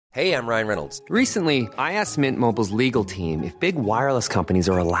Hey, I'm Ryan Reynolds. Recently, I asked Mint Mobile's legal team if big wireless companies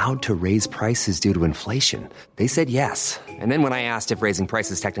are allowed to raise prices due to inflation. They said yes. And then when I asked if raising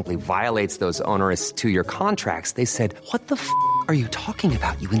prices technically violates those onerous two-year contracts, they said, "What the f*** are you talking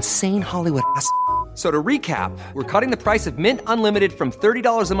about, you insane Hollywood ass?" So to recap, we're cutting the price of Mint Unlimited from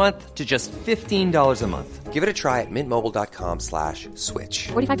 $30 a month to just $15 a month. Give it a try at mintmobile.com/switch.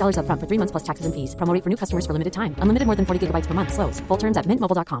 $45 up front for 3 months plus taxes and fees. Promo rate for new customers for limited time. Unlimited more than 40 gigabytes per month. Slows full terms at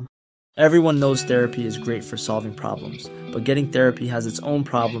mintmobile.com. Everyone knows therapy is great for solving problems, but getting therapy has its own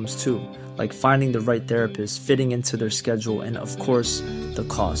problems too, like finding the right therapist, fitting into their schedule, and of course, the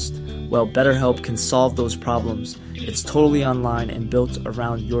cost. Well, BetterHelp can solve those problems. It's totally online and built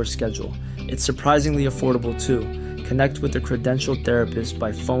around your schedule. It's surprisingly affordable too. Connect with a credentialed therapist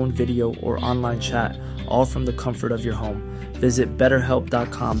by phone, video, or online chat, all from the comfort of your home. Visit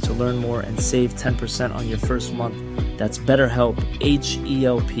BetterHelp.com to learn more and save 10% on your first month. That's BetterHelp,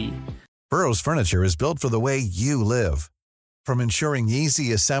 H-E-L-P. Burrow's furniture is built for the way you live. From ensuring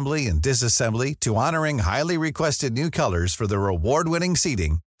easy assembly and disassembly to honoring highly requested new colors for their award-winning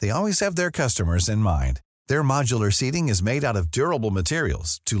seating, they always have their customers in mind. Their modular seating is made out of durable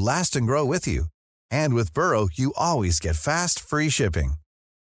materials to last and grow with you. And with Burrow, you always get fast, free shipping.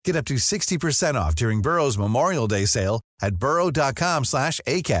 Get up to 60% off during Burrow's Memorial Day sale at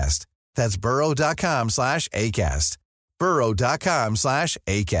burrow.com/ACAST. That's burrow.com/ACAST.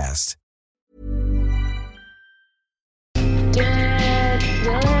 burrow.com/ACAST.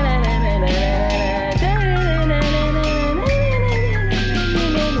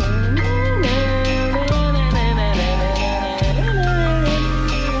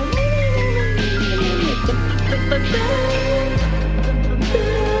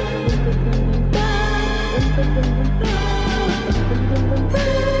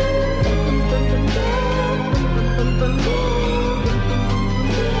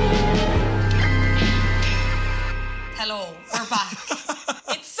 Hello, we're back.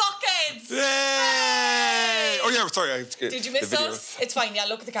 It's SuccHeads! Yay! Oh yeah, sorry. Did you miss us? It's fine, yeah,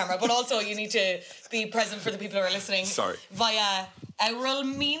 look at the camera. But also you need to be present for the people who are listening. Sorry. Via oral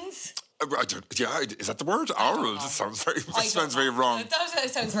means. Yeah, is that the word? Oral. That sounds very wrong.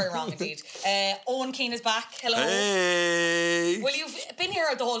 That sounds very wrong indeed. Eoin Keane is back. Hello. Hey. Well, you've been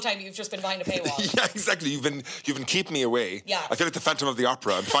here the whole time. You've just been behind a paywall. Yeah, exactly. You've been keeping me away. Yeah. I feel like the Phantom of the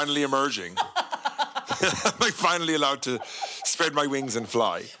Opera. I'm finally emerging. I'm finally allowed to spread my wings and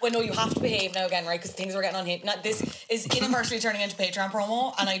fly. Well, no, you have to behave now again, right? Because things are getting on hit. This is inadvertently turning into Patreon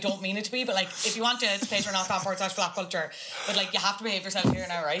promo, and I don't mean it to be, but like, if you want to, it's patreon.com/Flap Culture. But like, you have to behave yourself here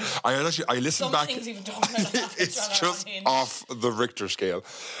now, right? I listened back. Things even don't it's just off the Richter scale.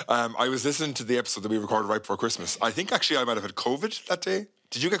 I was listening to the episode that we recorded right before Christmas. I think actually I might have had COVID that day.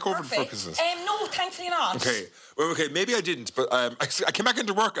 Did you get COVID before Christmas? No, thankfully not. Okay. Well, okay, maybe I didn't, but I came back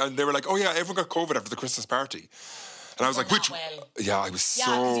into work and they were like, "Oh yeah, everyone got COVID after the Christmas party." And I was like, "Which?" Well. Yeah, I was so.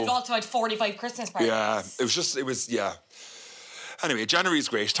 Yeah, because you've also had 45 Christmas parties. Yeah, it was. Anyway, January is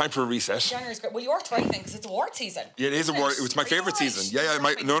great. Time for a reset. January's great. Well, you're thriving because it's award season. Yeah, it is award. It was my favourite season. Yeah.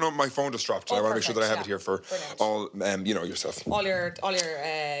 My phone just dropped. I want to make sure that I have it here for all. Yourself. All your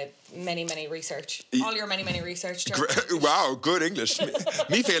many research. All your many research. Wow, good English.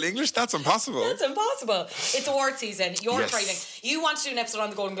 Me fail English? That's impossible. That's impossible. It's award season. You're thriving. Yes. You want to do an episode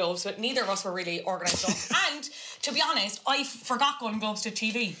on the Golden Globes, but neither of us were really organised enough. And to be honest, I forgot Golden Globes to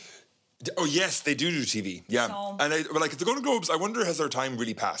TV. Oh yes, they do TV. Yeah, So, and the Golden Globes. I wonder, has their time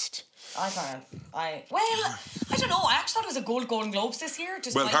really passed? I don't know. I actually thought it was a Golden Globes this year.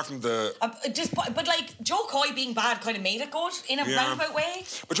 Apart from the but like Joe Coy being bad kind of made it good in a roundabout way.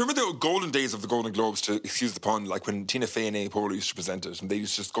 But remember the golden days of the Golden Globes, to excuse the pun, like when Tina Fey and Paula used to present it, and they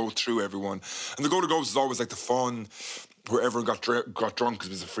used to just go through everyone. And the Golden Globes was always like the fun, where everyone got drunk because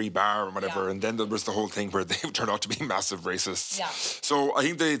it was a free bar or whatever. Yeah. And then there was the whole thing where they turned out to be massive racists. Yeah. So I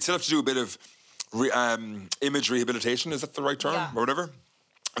think they still have to do a bit of image rehabilitation. Is that the right term or whatever?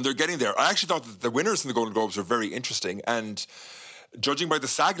 And they're getting there. I actually thought that the winners in the Golden Globes were very interesting. And judging by the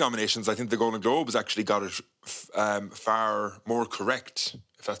SAG nominations, I think the Golden Globes actually got it far more correct,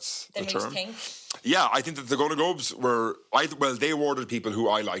 if that's the term. Yeah, I think that the Golden Globes were... they awarded people who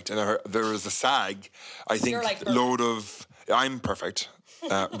I liked. And there was a SAG, I think, load of... I'm perfect.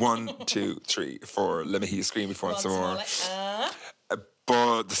 1, 2, 3, 4. Let me hear you scream if you want some more.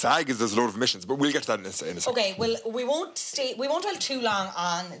 But the SAG there's a load of emissions, but we'll get to that in a second. Okay, well, we won't dwell too long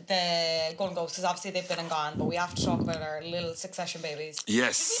on the Golden Globes because obviously they've been and gone, but we have to talk about our little Succession babies.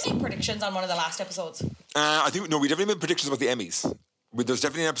 Yes. Did we make predictions on one of the last episodes? I think, no, we definitely made predictions about the Emmys. There's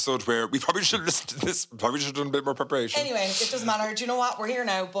definitely an episode where we probably should have listened to this. Probably should have done a bit more preparation. Anyway, it doesn't matter. Do you know what? We're here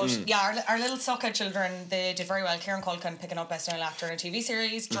now. But our little SuccHeads children, they did very well. Kieran Culkin picking up Best Male Actor in a TV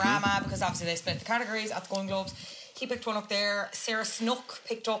series, drama, because obviously they split the categories at the Golden Globes. He picked one up there. Sarah Snook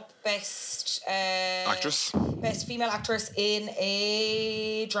picked up Best Actress. Best Female Actress in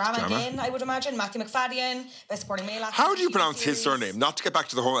a drama again, I would imagine. Matthew McFadden, Best Supporting Male Actor. How do you pronounce his surname? Not to get back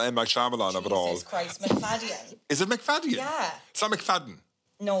to the whole M. Night Shyamalan of it all. Jesus Christ, McFadden. Is it McFadden? Yeah. It's not McFadden.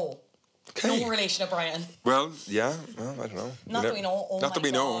 No. Okay. No relation to Brian. Well, yeah. Well, I don't know. Not that we know. Oh not my that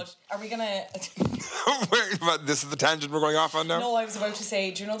we God. know. Are we going to... But this is the tangent we're going off on now? No, I was about to say,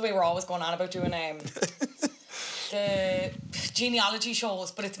 do you know the way we're always going on about doing the genealogy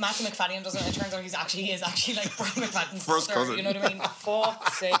shows, but it's Matthew McFadden doesn't it? It turns out he is actually like Brian McFadden's first brother, cousin. you know what I mean?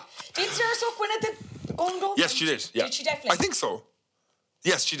 Fuck's sake. Did Sarah Snook win at the Golden Globes? Yes, she did. Yeah. Did she definitely? I think so.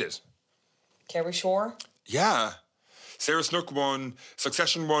 Yes, she did. Okay, are we sure? Yeah. Sarah Snook won,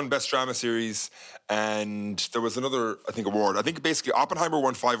 Succession won Best Drama Series, and there was another, I think, award. I think basically Oppenheimer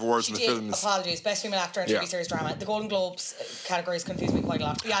won 5 awards in the films. Apologies. Best Female Actor in TV Series Drama. The Golden Globes categories confuse me quite a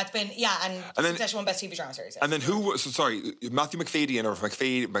lot. Yeah, it's been, and then, Succession won Best TV Drama Series. Yeah. And then Matthew McFadden or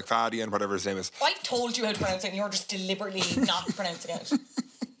McFadden, whatever his name is. I've told you how to pronounce it and you're just deliberately not pronouncing it.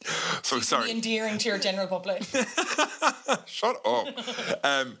 So sorry. Be endearing to your general public. Shut up.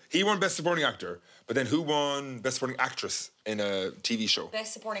 He won Best Supporting Actor, but then who won Best Supporting Actress in a TV show?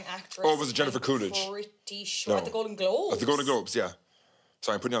 Best Supporting Actress. Oh, was it Jennifer Coolidge? Pretty sure. At the Golden Globes. At the Golden Globes, yeah.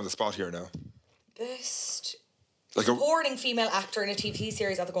 Sorry, I'm putting you on the spot here now. Best Supporting Female Actor in a TV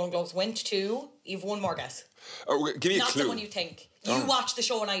series at the Golden Globes went to... You've one more guess. Oh, give me a clue. Not someone you think. You watch the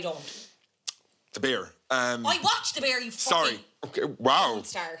show and I don't. The Bear. I watched The Bear, you fucking... Sorry. Okay, wow.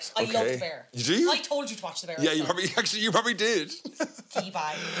 Start. I love The Bear. You do? I told you to watch The Bear. Yeah, you probably did.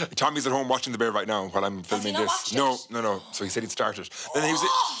 Bye. Tommy's at home watching The Bear right now while I'm filming this. No. So he said he'd start it. Then he was.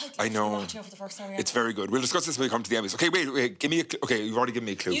 I know. Watching it for the first time. It's very good. We'll discuss this when we come to the Emmys. Okay, wait. Give me a. Okay, you've already given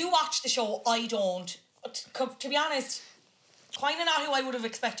me a clue. You watch the show. I don't. To be honest, kind of not who I would have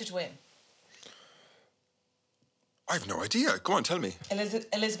expected to win. I have no idea. Go on, tell me.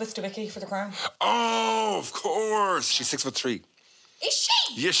 Elizabeth Debicki for The Crown. Oh, of course. She's 6'3". Is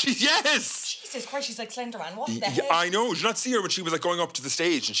she? Yes. Jesus Christ, she's like Slenderman. What the hell? I know. Did you not see her when she was like going up to the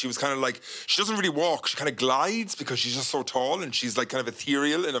stage and she was kind of like, she doesn't really walk. She kind of glides because she's just so tall and she's like kind of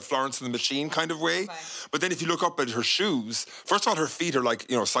ethereal in a Florence and the Machine kind of way. Okay. But then if you look up at her shoes, first of all, her feet are like,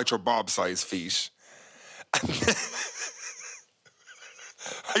 Sideshow Bob size feet.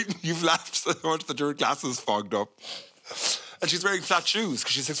 You've laughed so much that your glasses fogged up. And she's wearing flat shoes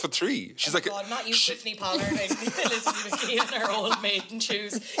because she's 6'3". She's like, God, not you, Tiffany Pollard and Elizabeth Debicki in her old maiden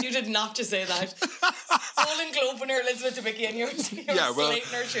shoes. You did not just say that. Golden Globe winner Elizabeth Debicki and you're slating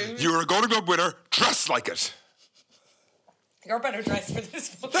her shoes. You're a Golden Globe winner. Dress like it. You're better dressed for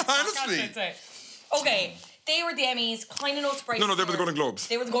this. Honestly. Okay. They were the Emmys, kind of no surprise. No, they were the Golden Globes.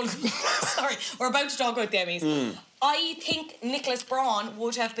 They were the Golden Globes. Sorry, we're about to talk about the Emmys. I think Nicholas Braun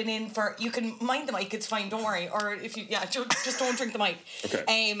would have been in for... You can mind the mic, it's fine, don't worry. Or if you... Yeah, just don't drink the mic. Okay.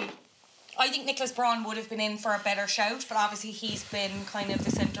 I think Nicholas Braun would have been in for a better shout, but obviously he's been kind of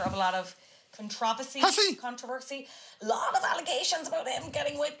the centre of a lot of controversy. Has he? Controversy. A lot of allegations about him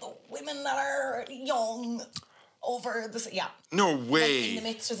getting with the women that are young... Over the no way. Like in the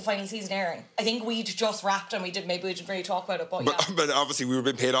midst of the final season airing, I think we'd just wrapped and we didn't really talk about it. But obviously we were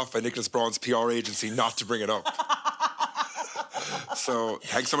being paid off by Nicholas Braun's PR agency not to bring it up. So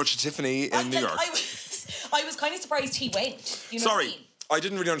thanks so much to Tiffany in New York. I was kind of surprised he went. You know Sorry. what I mean? I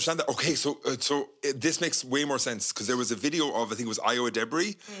didn't really understand that. Okay, so this makes way more sense because there was a video of, I think it was Io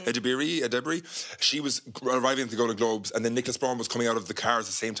Edebiri. She was arriving at the Golden Globes and then Nicholas Braun was coming out of the car at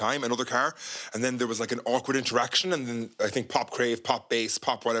the same time, another car, and then there was like an awkward interaction and then I think Pop Crave, Pop Bass,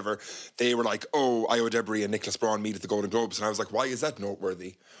 Pop whatever, they were like, oh, Io Edebiri and Nicholas Braun meet at the Golden Globes, and I was like, why is that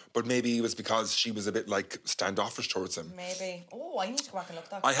noteworthy? But maybe it was because she was a bit like standoffish towards him. Maybe. Oh, I need to go back and look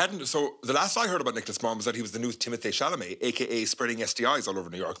that. I hadn't. So the last I heard about Nicholas Braun was that he was the new Timothée Chalamet, aka spreading STIs all over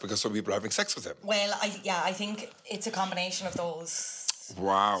New York because some people are having sex with him. Well, I think it's a combination of those.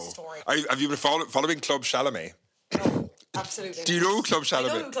 Wow. Stories. Have you been following Club Chalamet? No. Absolutely. Do you know who Club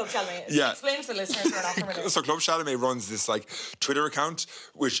Chalamet? I know who Club Chalamet is. Yeah. Explain to the listeners who are not familiar. So Club Chalamet runs this like Twitter account,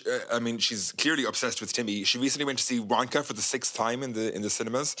 which she's clearly obsessed with Timmy. She recently went to see Wonka for the 6th time in the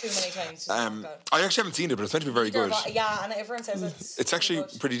cinemas. Too many times. I actually haven't seen it, but it's meant to be very good. Yeah, and everyone says it's actually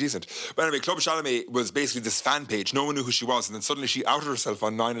pretty decent. But anyway, Club Chalamet was basically this fan page. No one knew who she was, and then suddenly she outed herself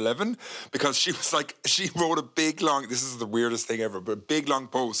on 9/11 because she was like, she wrote a big long. This is the weirdest thing ever, but a big long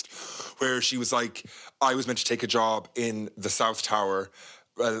post where she was like, I was meant to take a job in the South Tower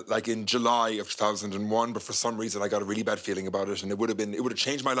well, like in July of 2001, but for some reason I got a really bad feeling about it, and it would have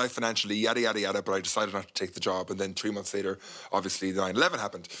changed my life financially, yada yada yada. But I decided not to take the job, and then 3 months later, obviously, the 9/11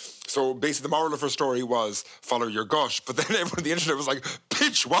 happened. So basically, the moral of her story was follow your gut. But then everyone on the internet was like,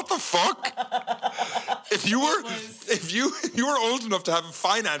 "Bitch, what the fuck? If you were old enough to have a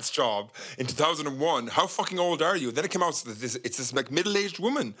finance job in 2001, how fucking old are you?" And then it came out that it's this like middle-aged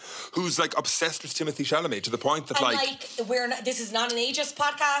woman who's like obsessed with Timothée Chalamet to the point that this is not an ageist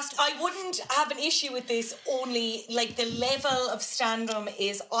podcast. I wouldn't have an issue with this, only like the level of standum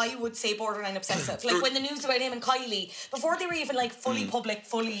is, I would say, borderline obsessive. Like when the news about him and Kylie, before they were even like fully public,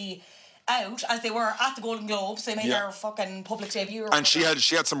 fully out, as they were at the Golden Globes, they made their fucking public debut. And she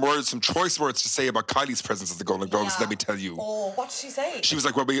had some choice words to say about Kylie's presence at the Golden Globes. Let me tell you. Oh, what did she say? She was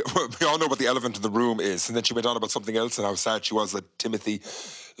like, "Well, we all know what the elephant in the room is," and then she went on about something else and how sad she was that Timothy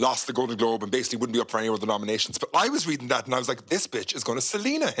lost the Golden Globe and basically wouldn't be up for any other nominations. But I was reading that and I was like, this bitch is going to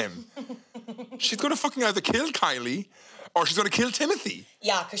Selena him. She's going to fucking either kill Kylie or she's going to kill Timothy.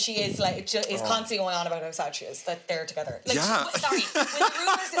 Yeah, because she is like, is constantly going on about how sad she is that they're together. Like, yeah. When the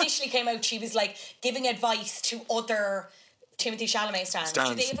rumours initially came out, she was like giving advice to other Timothée Chalamet stands.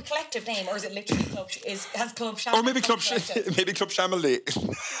 Do they have a collective name, or is it literally has Club Chalamet? Oh, maybe Club Chalamet.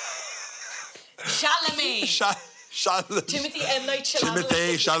 Chalamet. Timothy M. Night Chalamet.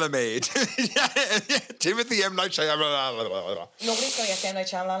 Timothy Chalamet. Timothy M. Night Chalamet. Nobody's going to get M. Night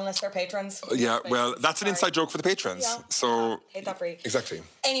Shyamalan unless they're patrons. Yeah, well, that's an inside joke for the patrons. Yeah. So hate that free. Exactly.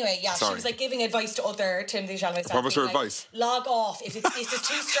 Anyway, yeah, Sorry. she was like giving advice to other Timothy Chalamet stars. What was her advice? Log off. If this is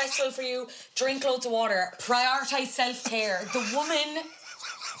too stressful for you, drink loads of water. Prioritise self-care. The woman...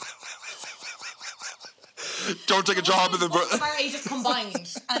 Don't take a job in the... Our ages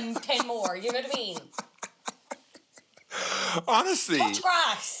combined and 10 more, you know what I mean? Honestly. Touch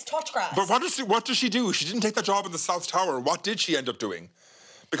grass. But what does she do? She didn't take that job in the South Tower. What did she end up doing?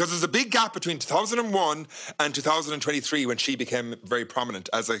 Because there's a big gap between 2001 and 2023 when she became very prominent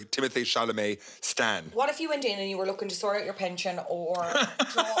as a Timothée Chalamet stan. What if you went in and you were looking to sort out your pension or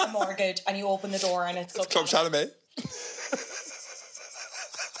draw a mortgage and you open the door and it's Club Chalamet?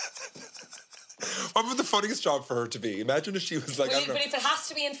 What would the funniest job for her to be? Imagine if she was like... But if it has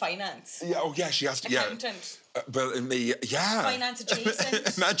to be in finance. Yeah, she has to... Accountant. Yeah. Finance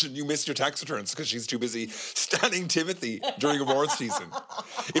adjacent. Imagine you missed your tax returns because she's too busy standing Timothy during awards season.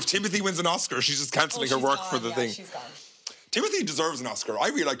 If Timothy wins an Oscar, she's just cancelling her work for the thing. She's gone. Timothy deserves an Oscar. I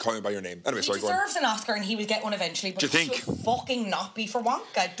really like Calling Me By Your Name. Anyway, he deserves an Oscar and he will get one eventually. But do you think? Should fucking not be for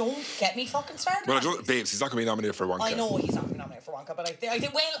Wonka. Don't get me fucking started. Well, babes, he's not going to be nominated for Wonka. I know he's not going to be nominated for Wonka, but I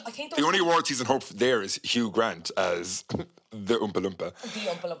think the only awards he's in hope there is Hugh Grant as the Oompa Loompa. The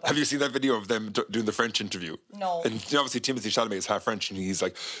Oompa Loompa. Have you seen that video of them doing the French interview? No. And obviously Timothée Chalamet is half French and he's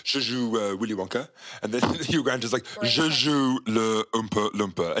like, je joue Willy Wonka. And then Hugh Grant is like, je joue le Oompa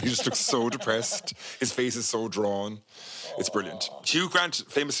Loompa. And he just looks so depressed. His face is so drawn. It's brilliant. Hugh Grant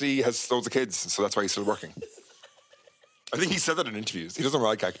famously has loads of kids, so that's why he's still working. I think he said that in interviews. He doesn't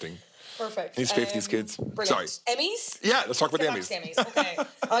like acting. Perfect. He needs to pay for these kids. Brilliant. Sorry. Emmys? Yeah, let's talk about the Emmys. Okay.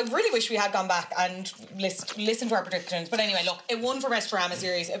 I really wish we had gone back and listened to our predictions. But anyway, look, it won for Best Drama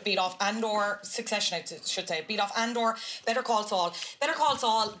Series. It beat off Andor, Succession, I should say. It beat off Andor, Better Call Saul. Better Call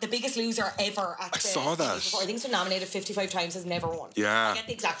Saul, the biggest loser ever at I saw that. Before. I think it's been nominated 55 times, has never won. Yeah. I get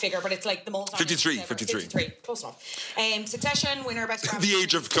the exact figure, but it's like the most. 53. Close enough. Succession, winner, Best Drama The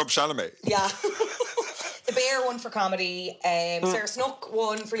age of Club Chalamet. Yeah. The Bear won for comedy. Sarah Snook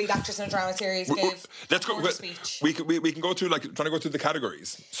won for lead actress in a drama series. Let's go. We can go through trying to go through the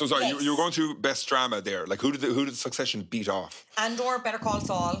categories. So sorry, yes. you were going through best drama there. Like who did Succession beat off? Andor, Better Call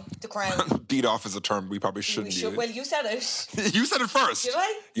Saul, The Crown. Beat off is a term we probably shouldn't use. Well, you said it. You said it first. Did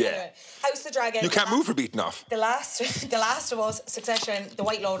I? Yeah. Anyway, House of the Dragon. You can't move for beating off. The Last of Us, Succession, The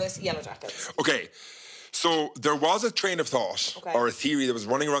White Lotus, Yellow Jackets. Okay. So there was a train of thought or a theory that was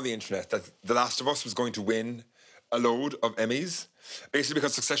running around the internet that The Last of Us was going to win a load of Emmys, basically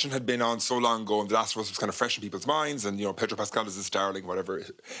because Succession had been on so long ago and The Last of Us was kind of fresh in people's minds, and Pedro Pascal is his darling, whatever.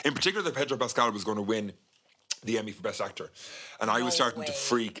 In particular, that Pedro Pascal was going to win the Emmy for Best Actor. And I was starting to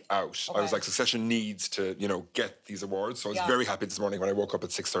freak out. Okay. I was like, Succession needs to, get these awards. So I was very happy this morning when I woke up at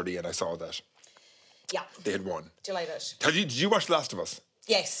 6:30 and I saw that. Yeah. They had won. Delighted. Did you watch The Last of Us?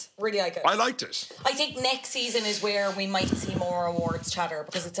 Yes, really like it. I liked it. I think next season is where we might see more awards chatter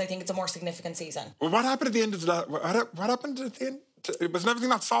because I think it's a more significant season. Well, what happened at the end of what happened at the end? Was everything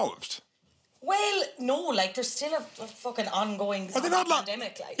not solved? Well, no, there's still a fucking ongoing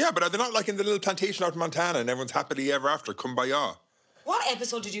pandemic. Yeah, but are they not in the little plantation out in Montana and everyone's happily ever after, kumbaya? What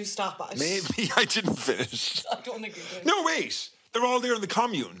episode did you stop at? Maybe I didn't finish. I don't think you did. No, wait. They're all there in the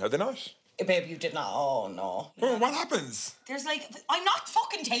commune, are they not? Babe, you did not. Oh, no. Oh, what happens? There's like... I'm not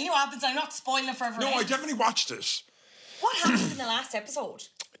fucking telling you what happens. I'm not spoiling it for everyone No, I else. definitely watched it. What happened in the last episode?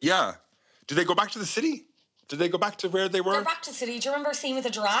 Yeah. Did they go back to the city? Did they go back to where they were? They're back to the city. Do you remember seeing with the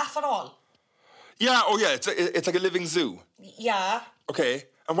giraffe at all? Yeah, oh yeah, it's like a living zoo. Yeah. Okay,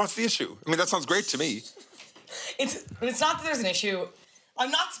 and what's the issue? I mean, that sounds great to me. It's not that there's an issue.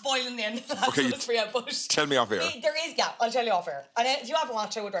 I'm not spoiling the end of the last Okay, episode for you, but... Tell me off air. There is, yeah, I'll tell you off air. And if you haven't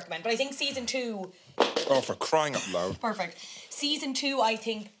watched, I would recommend. But I think season 2... Oh, for crying out loud. Perfect. Season 2, I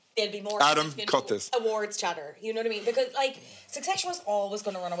think there'll be more... Adam, cut this. Awards chatter. You know what I mean? Because, like, Succession was always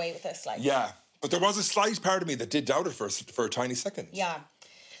going to run away with this. Like. Yeah, but there was a slight part of me that did doubt it for a tiny second. Yeah.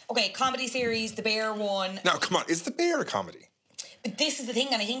 Okay, comedy series, The Bear won. Now, come on, is The Bear a comedy? But this is the thing,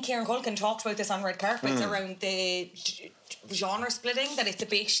 and I think Kieran Culkin talked about this on Red Carpets around the genre splitting, that it's a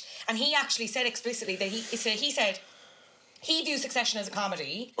bit... And he actually said explicitly that he said he views Succession as a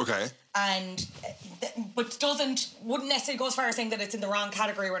comedy. Okay. And but wouldn't necessarily go as far as saying that it's in the wrong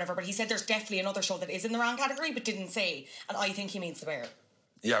category or whatever, but he said there's definitely another show that is in the wrong category but didn't say, and I think he means The Bear.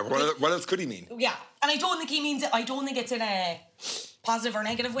 Yeah, what else could he mean? Yeah, and I don't think he means it. I don't think it's in a positive or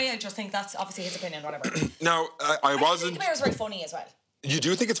negative way. I just think that's obviously his opinion, whatever. Now, I wasn't... I think The Bear is very funny as well. You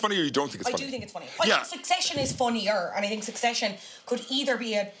do think it's funny or you don't think it's funny? I do think it's funny. I think Succession is funnier, and I think Succession could either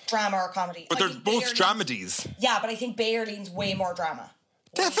be a drama or a comedy. But they're both dramedies. Yeah, but I think Bear leans way more drama.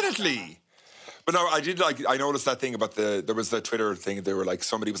 Definitely. But no, I noticed that thing about there was the Twitter thing, they were like,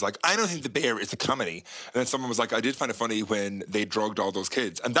 somebody was like, I don't think The Bear is a comedy. And then someone was like, I did find it funny when they drugged all those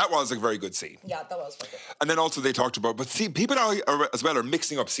kids. And that was a very good scene. Yeah, that was very good. And then also they talked about, but see, people as well are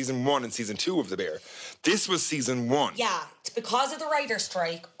mixing up season 1 and season 2 of The Bear. This was season 1. Yeah, because of the writer's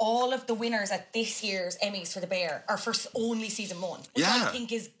strike, all of the winners at this year's Emmys for The Bear are for only season 1. Which I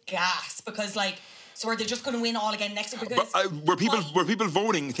think is gas, because like... So are they just going to win all again next year? Because were people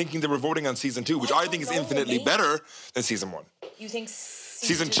voting, thinking they were voting on season 2, which I think is infinitely better than season 1. You think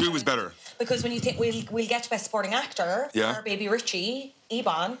season 2 is better? Because when you think we'll get to Best Supporting Actor, our baby Richie,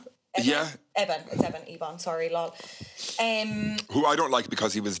 Eoin. Eoin, sorry, lol. Who I don't like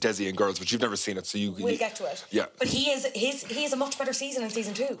because he was Desi in Girls, but you've never seen it, so we'll get to it. Yeah. But he is a much better season in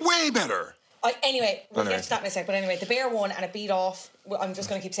season 2. Way better. Anyway, we'll get to that in a sec. But anyway, The Bear won and it beat off, I'm just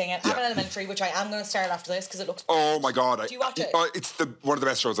going to keep saying it, Abbott Elementary, which I am going to start after this because it looks... Oh my God. Do you watch it? It's one of the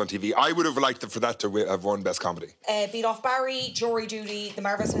best shows on TV. I would have liked for that to have won Best Comedy. Beat off Barry, Jury Duty, The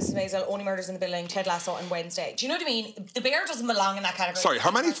Marvelous Mrs. Maisel, Only Murders in the Building, Ted Lasso and Wednesday. Do you know what I mean? The Bear doesn't belong in that category. Sorry,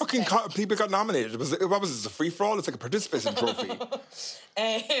 how many fucking people got nominated? What was this, a free-for-all? It's like a participation trophy.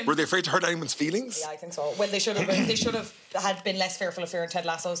 Were they afraid to hurt anyone's feelings? Yeah, I think so. Well, they should have had been less fearful of fearing Ted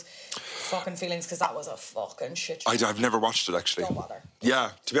Lasso's fucking feelings, because that was a fucking shit show. I've never watched it, actually. Don't bother.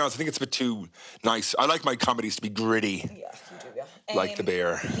 Yeah, to be honest, I think it's a bit too nice. I like my comedies to be gritty. Yeah, you do, yeah. Like The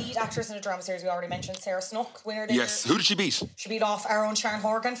Bear. Lead actress in a drama series we already mentioned, Sarah Snook, winner there. Yes. Who did she beat? She beat off our own Sharon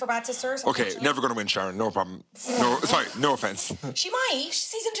Horgan for Bad Sisters. Okay, never going to win, Sharon. No problem. No, sorry, no offence. She might.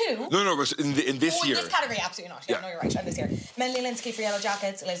 Season 2. No, but in this year. In this category, absolutely not. Yeah, no, you're right. And this year. Melanie Linsky for Yellow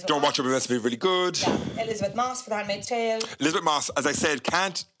Jackets. Elizabeth Don't Moss. watch it, but it's be really good. Yeah. Elizabeth Moss for The Handmaid's Tale. Elizabeth Moss, as I said,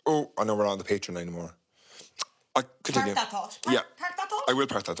 can't... Oh, I know we're on the Patreon anymore. Continue. Park that thought. Park that thought? I will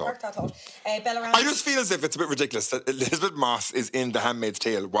park that thought. Park that thought. Bella Ramsey. I just feel as if it's a bit ridiculous that Elizabeth Moss is in The Handmaid's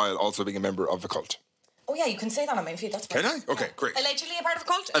Tale while also being a member of the cult. Oh yeah, you can say that on my feed, that's fine. Can I? Okay, great. Allegedly a part of a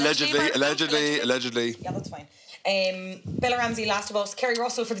cult? Allegedly. Yeah, that's fine. Bella Ramsey, Last of Us, Kerry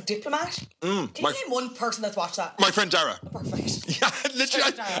Russell for The Diplomat. Can you name one person that's watched that? My friend Dara. Perfect. Yeah,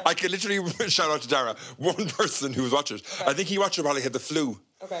 literally, I can literally shout out to Dara. One person who was watching it. Okay. I think he watched it while he had the flu.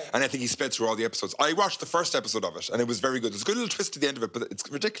 Okay. And I think he sped through all the episodes. I watched the first episode of it, and it was very good. There's a good little twist at the end of it, but it's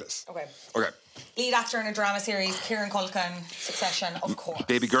ridiculous. Okay. Lead actor in a drama series, Kieran Culkin, Succession, of course.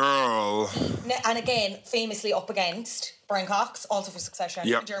 Baby girl. And again, famously up against Brian Cox, also for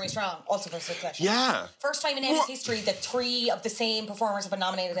Succession, and Jeremy Strong, also for Succession. Yeah. First time in Emmys history that 3 of the same performers have been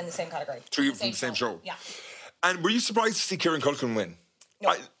nominated in the same category. 3 from the same show. Yeah. And were you surprised to see Kieran Culkin win?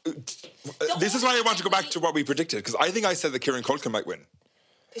 No. This is why I want to go back to what we predicted, because I think I said that Kieran Culkin might win.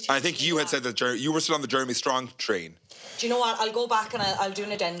 I think you had said that you were still on the Jeremy Strong train. Do you know what? I'll go back and I'll do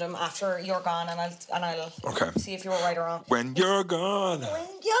an addendum after you're gone, and I'll see if you were right or wrong. When you're gone. When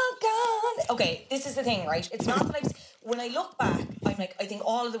you're gone. Okay, this is the thing, right? It's not that when I look back, I'm like, I think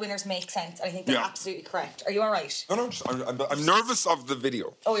all of the winners make sense. I think they're absolutely correct. Are you all right? No, I'm nervous of the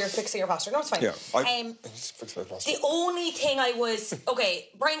video. Oh, you're fixing your posture. No, it's fine. Yeah, I just fixed my posture. The only thing I was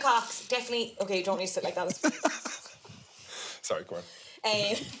Brian Cox definitely. Okay, don't need to sit like that. Sorry, go on.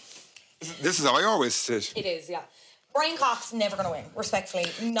 This is how I always sit. It is, yeah. Brian Cox never going to win, respectfully.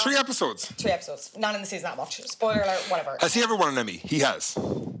 3 episodes. 3 episodes. Not in the season that much. Spoiler alert, whatever. Has he ever won an Emmy? He has.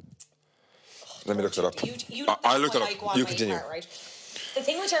 Let me look it up. I looked it up. You continue. Right? The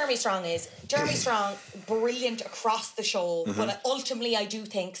thing with Jeremy Strong is, Jeremy Strong, brilliant across the show, but ultimately I do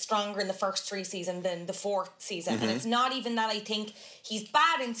think stronger in the first 3 seasons than the 4th season. And it's not even that I think he's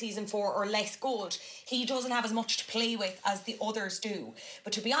bad in season 4 or less good. He doesn't have as much to play with as the others do.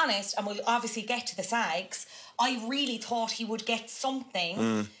 But to be honest, and we'll obviously get to the SAGs, I really thought he would get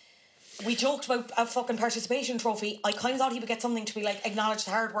something. We joked about a fucking participation trophy. I kind of thought he would get something to be like, acknowledge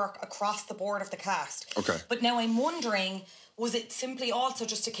the hard work across the board of the cast. Okay. But now I'm wondering, was it simply also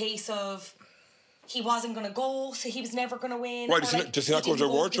just a case of he wasn't going to go, so he was never going to win? Why, does he not go to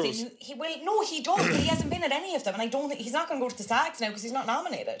award shows? No, he does, but he hasn't been at any of them, and I don't think he's not going to go to the SAGs now because he's not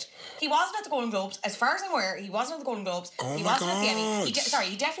nominated. He wasn't at the Golden Globes, as far as I'm aware. He wasn't at the Golden Globes. He wasn't at the Emmys.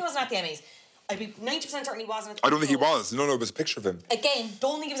 He definitely wasn't at the Emmys. I'd be 90% certain he wasn't at the I don't think he was. No, it was a picture of him. Again,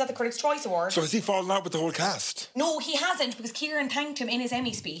 don't think he was at the Critics' Choice Awards. So has he fallen out with the whole cast? No, he hasn't, because Kieran thanked him in his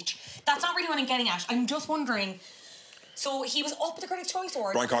Emmy speech. That's not really what I'm getting at. I'm just wondering. So he was up at the Critics' Choice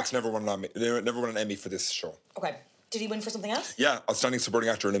Awards. Brian Cox never won an Emmy for this show. Okay. Did he win for something else? Yeah, outstanding supporting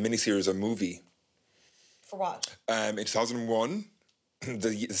actor in a miniseries, a movie. For what? In 2001,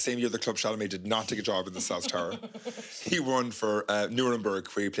 the same year the Club Chalamet did not take a job in the South Tower, he won for Nuremberg,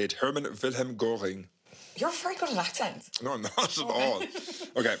 where he played Hermann Wilhelm Göring. You're very good at accents. No, I'm not at all.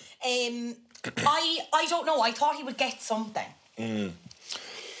 Okay. I don't know. I thought he would get something.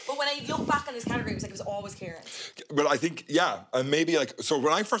 But when I look back on this category, it was always Kieran. But I think, and maybe so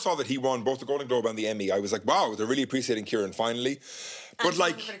when I first saw that he won both the Golden Globe and the Emmy, I was like, wow, they're really appreciating Kieran finally. And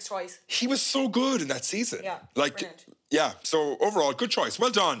but Critics' Choice. He was so good in that season. Yeah, brilliant. Yeah, so overall, good choice.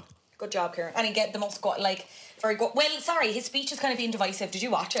 Well done. Good job, Kieran. And he get the most, very good. Well, sorry, his speech is kind of being divisive. Did you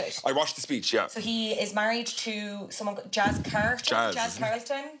watch it? I watched the speech, yeah. So he is married to someone, Jazz Carlton. Jazz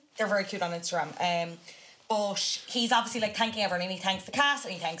Carlton. They're very cute on Instagram. But he's obviously thanking everyone, and he thanks the cast,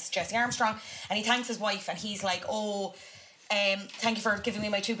 and he thanks Jesse Armstrong, and he thanks his wife, and he's like, thank you for giving me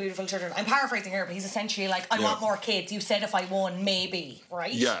my 2 beautiful children. I'm paraphrasing here, but he's essentially like, I want more kids. You said if I won, maybe,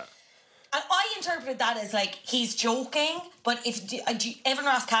 right? Yeah. And I interpreted that as he's joking, but if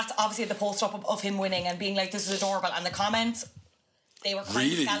everyone asked Cats obviously at the post up of him winning and being like, this is adorable, and the comments, they were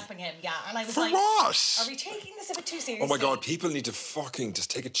kind of scalping him, yeah. And I was for what? Are we taking this a bit too seriously? Oh my God, people need to fucking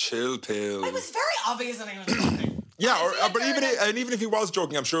just take a chill pill. It was very obvious that he was joking. Yeah, but even if he was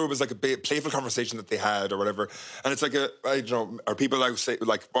joking, I'm sure it was like a playful conversation that they had or whatever. And it's like I don't know, are people say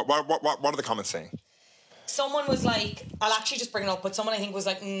what are the comments saying? Someone was like, I'll actually just bring it up, but someone I think was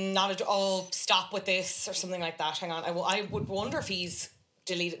like, not at all, stop with this or something like that. Hang on, I would wonder if he's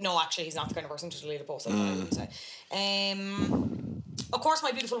deleted. No, actually, he's not the kind of person to delete a post. I would say. Of course,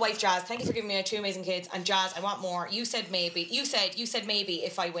 my beautiful wife Jazz. Thank you for giving me 2 amazing kids. And Jazz, I want more. You said maybe. You said maybe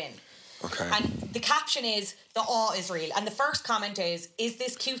if I win. Okay. And the caption is, the awe is real. And the first comment is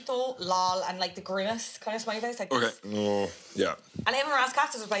this cute though? Lol. And the grimace kind of smiley face. Okay. No. Yeah. And everyone asked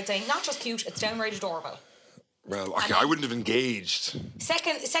Cats replied saying, not just cute, it's downright adorable. Well, okay, I wouldn't have engaged.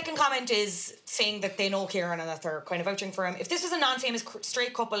 Second comment is saying that they know Kieran and that they're kind of vouching for him. If this was a non-famous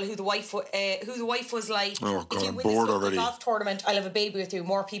straight couple who the wife was like, oh God, if you I'm win bored this already. golf tournament, I'll have a baby with you,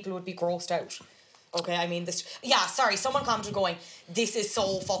 more people would be grossed out. Okay, I mean this. Yeah, sorry. Someone commented going, this is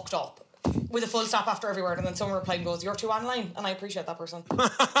so fucked up, with a full stop after every word, and then someone replied and goes, you're too online, and I appreciate that person.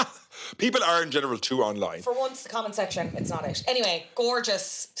 People are in general too online. For once, the comment section, it's not it. Anyway,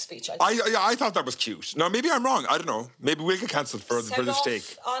 gorgeous speech. I thought that was cute. Now, maybe I'm wrong. I don't know. Maybe we'll get cancelled for this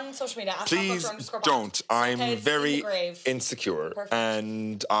take. On social media. Please don't. I'm very insecure. Perfect.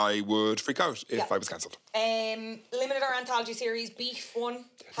 And I would freak out if I was cancelled. Limited our anthology series, Beef 1.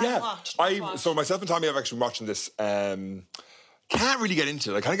 So myself and Tommy have actually been watching this. Can't really get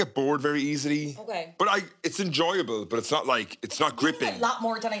into it. I kind of get bored very easily. Okay. But it's enjoyable, but it's not gripping. A lot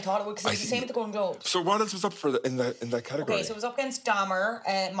more than I thought it would, because it was the same at the Golden Globes. So what else was up in that category? Okay, so it was up against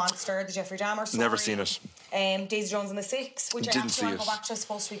Dahmer, Monster, the Jeffrey Dahmer story. Never seen it. Daisy Jones and the Six, which I actually want to go back to. It's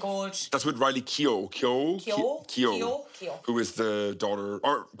supposed to be good. That's with Riley Keough, who is the daughter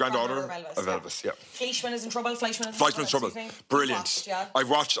or granddaughter of Elvis. Yeah. Fleischman is in trouble. Fleischman's trouble. Brilliant. I've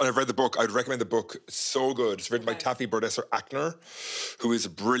watched and I've read the book. I'd recommend the book. So good. It's written by Taffy Burdesser-Ackner, who is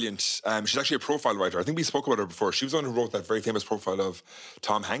brilliant. She's actually a profile writer. I think we spoke about her before. She was the one who wrote that very famous profile of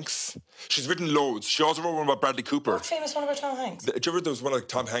Tom Hanks. She's written loads. She also wrote one about Bradley Cooper. What famous one about Tom Hanks? Do you ever, there was one like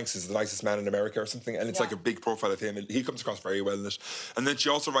Tom Hanks is the nicest man in America or something, and it's like a big profile of him, and he comes across very well in it. And then she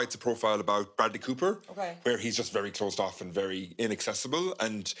also writes a profile about Bradley Cooper, where he's just very closed off and very inaccessible,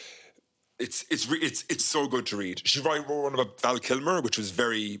 and it's so good to read. She wrote one about Val Kilmer, which was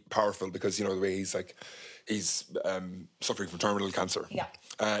very powerful because, you know, the way he's like, He's suffering from terminal cancer. Yeah.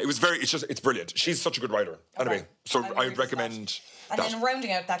 It's brilliant. She's such a good writer. Okay. Anyway, so I'm I very would recommend And that. then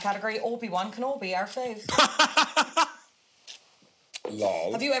rounding out that category, Obi-Wan Kenobi, our fave.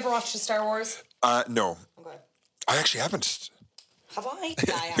 Lol. Have you ever watched a Star Wars? No. Okay. I actually haven't. Have I?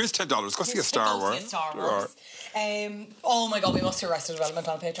 Yeah. Here's $10. Go see a Star Go see Wars. a Star Wars. Oh my God, we must do Arrested Development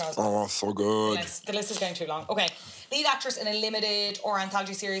on Patreon as well. Oh, so good. The list is going too long. Okay. Lead actress in a limited or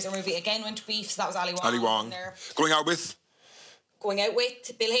anthology series or movie. Again, went to beef, so that was Ali Wong. Ali Wong. There. Going out with Going out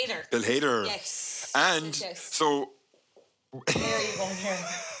with Bill Hader. Bill Hader. Yes. And Yes. so Where are you going here?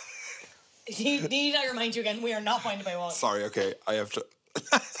 Need I remind you again, we are not pointed by one. sorry, okay, I have to.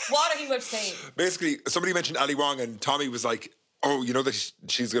 What are you about to say? Basically, somebody mentioned Ali Wong, and Tommy was like, "Oh, you know that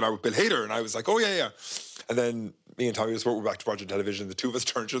she's going out with Bill Hader," and I was like, "Oh yeah." And then me and Tommy were back to watching television. The two of us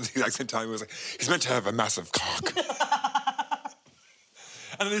turned to the exact same time. It was like, he's meant to have a massive cock.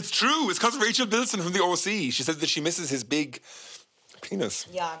 And it's true. It's because of Rachel Bilson from the OC. She said that she misses his big penis.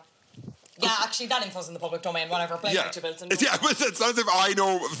 Yeah. Yeah, actually, that info's in the public domain, whatever. Blame Rachel Bilson. Yeah, but it sounds as if I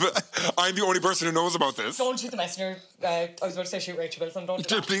know. I'm the only person who knows about this. Don't shoot the messenger. I was about to say shoot Rachel Bilson. Don't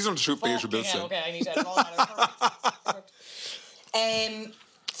do that. Please don't shoot Rachel Bilson. Yeah, okay, I need to edit all that out. Perfect.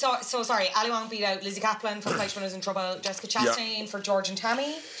 So sorry, Ali Wong beat out Lizzie Kaplan for Flight Runners in Trouble, Jessica Chastain for George and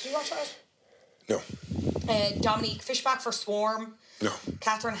Tammy. Did you watch that? No. Dominique Fishback for Swarm. No.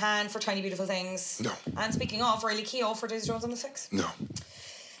 Catherine Hahn for Tiny Beautiful Things. No. And speaking of, Riley Keough for Daisy Jones and the Six. No.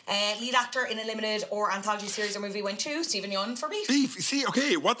 Lead actor in a limited or anthology series or movie went to Stephen Yeun for Beef. Beef. See,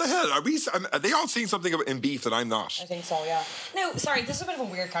 okay, what the hell? Are they all seeing something in Beef that I'm not? I think so, yeah. No, sorry, this is a bit of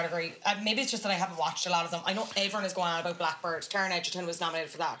a weird category. Maybe it's just that I haven't watched a lot of them. I know everyone is going on about Blackbird. Taron Egerton was nominated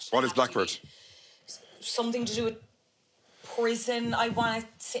for that. What is Blackbird? Something to do with prison, I want to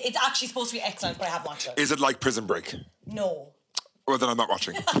say. It's actually supposed to be excellent, but I haven't watched it. Is it like Prison Break? No. Well, then I'm not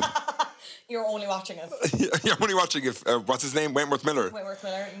watching. You're only watching it. Yeah, I'm only watching if, what's his name? Wentworth Miller. Wentworth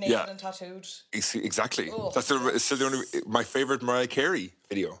Miller, naked and tattooed. Exactly. Oh, That's still the only, my favourite Mariah Carey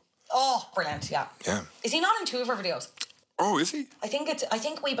video. Oh, brilliant, yeah. Yeah. Is he not in two of her videos? Oh, is he? I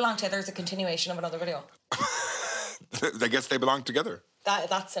think We Belong Together is a continuation of another video. I guess they belong together.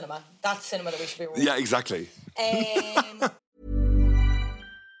 That's cinema. That's cinema that we should be rewarding. Yeah, exactly.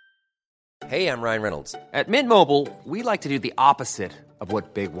 Hey, I'm Ryan Reynolds. At Mint Mobile, we like to do the opposite of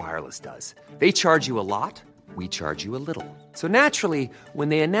what Big Wireless does. They charge you a lot, we charge you a little. So naturally, when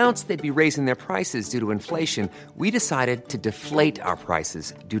they announced they'd be raising their prices due to inflation, we decided to deflate our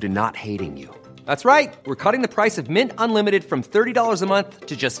prices due to not hating you. That's right. We're cutting the price of Mint Unlimited from $30 a month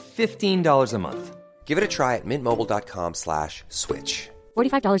to just $15 a month. Give it a try at mintmobile.com/switch.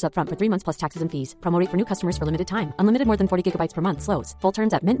 $45 upfront for 3 months plus taxes and fees. Promo rate for new customers for limited time. Unlimited more than 40 gigabytes per month. Slows full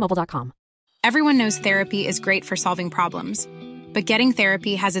terms at mintmobile.com. Everyone knows therapy is great for solving problems, but getting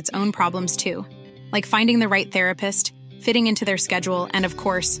therapy has its own problems too, like finding the right therapist, fitting into their schedule, and of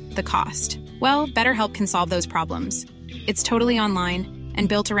course, the cost. Well, BetterHelp can solve those problems. It's totally online and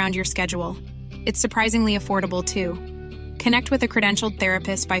built around your schedule. It's surprisingly affordable too. Connect with a credentialed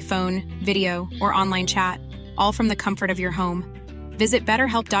therapist by phone, video, or online chat, all from the comfort of your home. Visit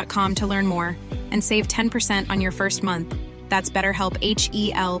BetterHelp.com to learn more and save 10% on your first month. That's BetterHelp,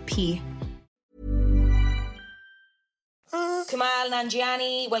 H-E-L-P. Kumail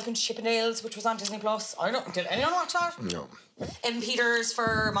Nanjiani, Welcome to Chippendales, which was on Disney Plus. Did anyone watch that? No. Evan Peters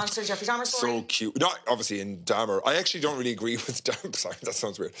for Monster Jeffrey Dahmer story. So cute. Not obviously in Dahmer. I actually don't really agree with Dahmer. Sorry, that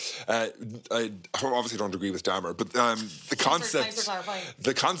sounds weird. I obviously don't agree with Dahmer, but the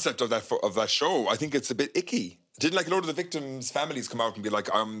concept of that show, I think it's a bit icky. Didn't like a load of the victims' families come out and be like,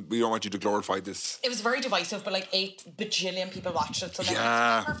 we don't want you to glorify this? It was very divisive, but like 8 bajillion people watched it. So then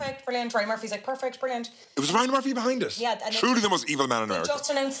Yeah. perfect, brilliant. Ryan Murphy's like, perfect, brilliant. It was Ryan Murphy behind it. Yeah, and truly the most evil man in They America. just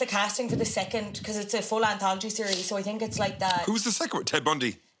announced the casting for the second, because it's a full anthology series, so I think it's like that. Who's the second one? Ted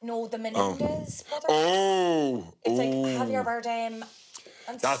Bundy. No, the Menendez brothers. Oh. It's like Javier Bardem.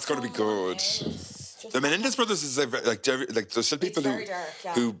 And That's going to be good. The Menendez brothers is like there's still people very dark,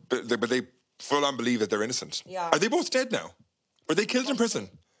 yeah. but they full on believe that they're innocent. Yeah. Are they both dead now? Were they killed in prison?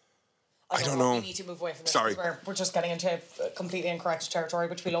 I don't know. We need to move away from this. Sorry. We're just getting into completely incorrect territory,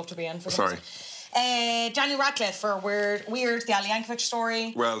 which we love to be in. For Sorry. Daniel Radcliffe for Weird, the Ali Yankovic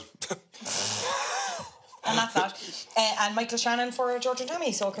story. Well. And that's that. And Michael Shannon for George and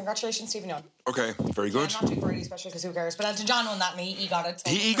Tammy. So congratulations, Stephen Yeun. Okay, very good. I'm not doing really special because who cares? But Elton John won that and he got it. So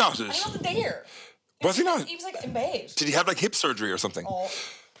He got it. And he wasn't there. Was he not? He was like in bed. Did he have like hip surgery or something? Oh.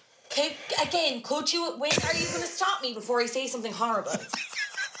 Could you wait? Are you going to stop me before I say something horrible?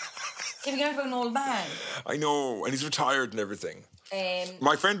 Can we get about an old man? I know, and he's retired and everything.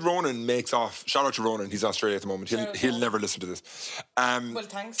 My friend Ronan makes off. Shout out to Ronan. He's in Australia at the moment. He'll never listen to this. Well,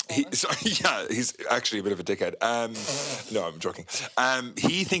 thanks. He's actually a bit of a dickhead. No, I'm joking.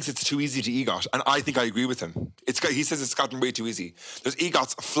 He thinks it's too easy to EGOT, and I think I agree with him. He says it's gotten way too easy. There's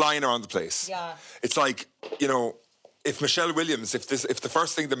EGOTs flying around the place. Yeah. It's like, you know, if Michelle Williams, if the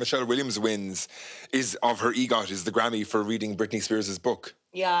first thing that Michelle Williams wins is of her EGOT is the Grammy for reading Britney Spears' book.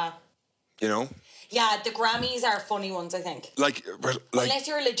 Yeah. You know? Yeah, the Grammys are funny ones, I think. Like unless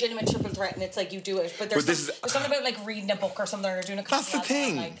you're a legitimate triple threat and it's like you do it. But there's something about like reading a book or something or doing a comedy. That's the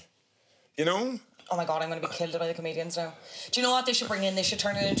thing. Like, you know? Oh my God, I'm going to be killed by the comedians now. Do you know what they should bring in? They should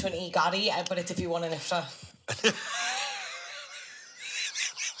turn it into an EGOTY, but it's if you won an IFTA.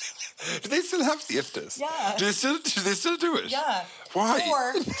 Do they still have the IFTAs? Yeah. Do they still do it? Yeah. Why?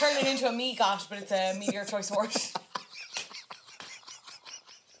 Or turn it into a MEGOT, but it's a Media Choice Award.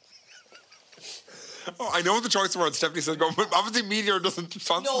 Oh, I know the Choice Awards, Stephanie said, but obviously Meteor doesn't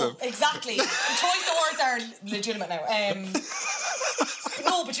sponsor them. No, exactly. The Choice Awards are legitimate now.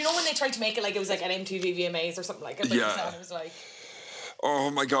 No, but you know when they tried to make it like it was like an MTV VMAs or something like it? Yeah. It was like...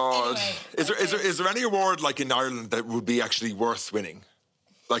 Oh my God. Anyway, is there any award like in Ireland that would be actually worth winning?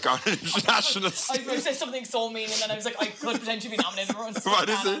 Like on an international I was going to say something so mean and then I was like, I could potentially be nominated for one. What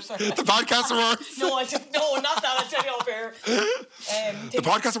is it? The Podcast Awards? No, not that. I'll tell you off here. The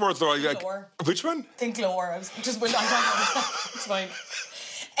Podcast Awards though. Which one? Think lower. I was just I'm talking about that. It's fine.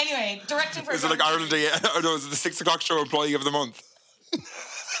 Anyway, directing for... Is it like Ireland Day? Or no, is it the 6 o'clock show Employee of the Month?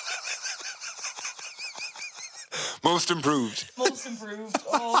 Most improved. Most improved.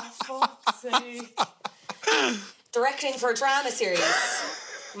 Oh, fuck's sake. Directing for a drama series.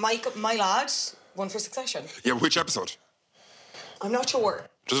 My lad won for Succession. Yeah, which episode? I'm not sure.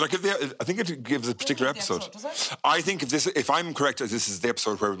 Does it give I think it gives a particular episode. Does it? I think if I'm correct, this is the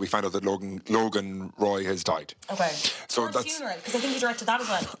episode where we find out that Logan Roy has died. Okay. So or that's funeral, because I think he directed that as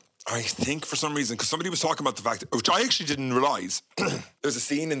well. I think for some reason, because somebody was talking about the fact, which I actually didn't realise, there's a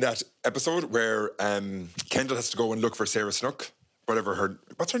scene in that episode where Kendall has to go and look for Sarah Snook,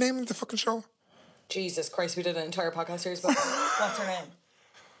 what's her name in the fucking show? Jesus Christ, we did an entire podcast series about what's her name?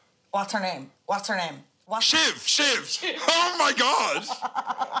 What's her name? What's her name? Shiv! Oh my God!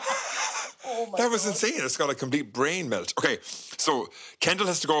 Oh my that was God. insane. It's got a complete brain melt. Okay, so Kendall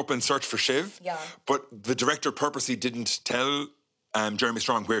has to go up and search for Shiv. Yeah. But the director purposely didn't tell Jeremy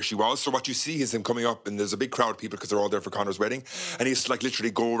Strong where she was. So what you see is him coming up, and there's a big crowd of people because they're all there for Connor's wedding, and he has to like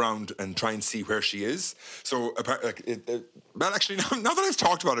literally go around and try and see where she is. So well, actually, now that I've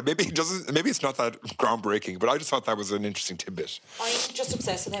talked about it, maybe it's not that groundbreaking, but I just thought that was an interesting tidbit. I'm just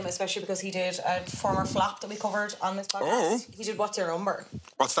obsessed with him, especially because he did a former flop that we covered on this podcast. Oh. He did What's Your Number?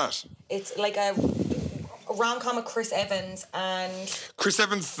 What's that? It's like a rom-com with Chris Evans Chris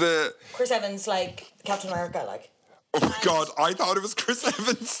Evans, like Captain America, like. Oh my God, I thought it was Chris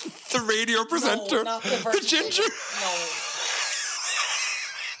Evans, the radio presenter. No, not the ginger. No.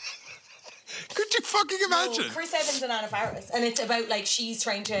 Could you fucking imagine? No, Chris Evans and Anna Faris. And it's about, like, she's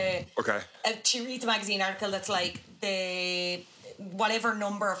trying to... Okay. She reads a magazine article that's, like, whatever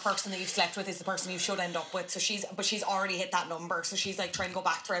number of person that you've slept with is the person you should end up with. So she's already hit that number. So she's, like, trying to go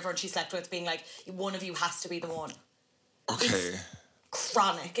back to everyone she slept with, being like, one of you has to be the one. Okay. It's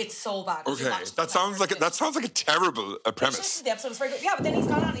chronic. It's so bad. Okay. That sounds like a terrible premise. Just the episode is very good. Yeah, but then he's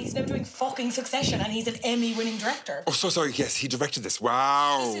gone on. He's now doing fucking Succession, and he's an Emmy-winning director. Oh, so sorry. Yes, he directed this.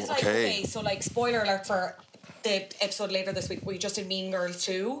 Wow. This is like, okay, so like spoiler alert for the episode later this week. We just did Mean Girls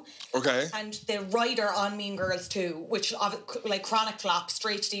 2. Okay. And the writer on Mean Girls 2, which like chronic flop,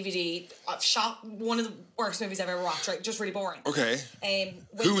 straight to DVD, shot one of the worst movies I've ever watched. Right, just really boring. Okay.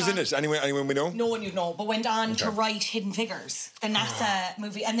 Who was in it? Anyone we know? No one you'd know, but went on to write Hidden Figures, the NASA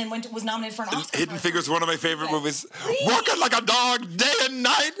movie, and then was nominated for an Oscar. Hidden Figures, one of my favourite movies. Really? Working like a dog, day and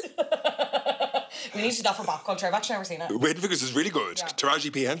night. We need to do that for pop culture. I've actually never seen it. Hidden Figures is really good. Yeah.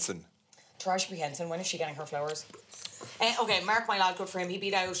 Taraji P. Henson. Taraji P. Henson, when is she getting her flowers? Okay, Mark, my lad, good for him. He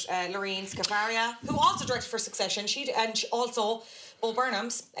beat out Lorraine Scafaria, who also directed for Succession. She also Bo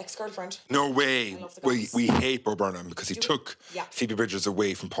Burnham's ex-girlfriend. No way. We hate Bo Burnham because he took Yeah. Phoebe Bridgers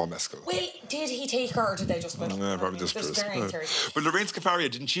away from Paul Mescal. Well, did he take her or did they just split up? Probably just There's varying theories. But Lorraine Scafaria,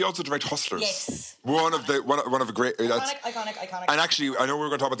 didn't she also direct Hustlers? Yes. One of the great. Iconic. And actually, I know we're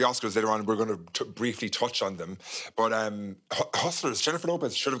going to talk about the Oscars later on. We're going to briefly touch on them. But Hustlers, Jennifer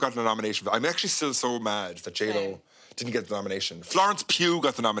Lopez should have gotten a nomination. I'm actually still so mad that J-Lo didn't get the nomination. Florence Pugh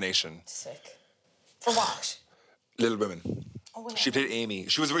got the nomination. Sick. For what? Little Women. Oh, well, She played Amy.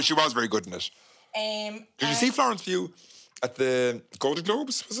 She was very good in it. Did you see Florence Pugh at the Golden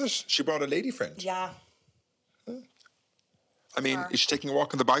Globes? Was it? She brought a lady friend. Yeah. I mean, is she taking a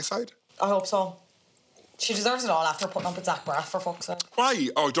walk on the by side? I hope so. She deserves it all after putting up with Zach Braff, for fuck's sake. Why?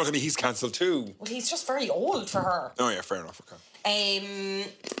 Oh, don't tell me he's cancelled too. Well, he's just very old for her. Oh yeah, fair enough. Okay.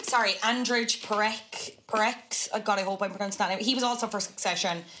 Sorry, Andrej Perek. God, I hope I'm pronouncing that name. He was also for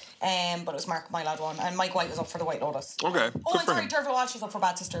Succession, but it was Mark, my lad, one. And Mike White was up for The White Lotus. Okay. Oh, and sorry, Derval Walsh was up for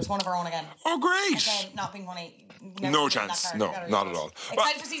Bad Sisters, one of our own again. Oh, great. Again, not being funny. No chance. No, not at all.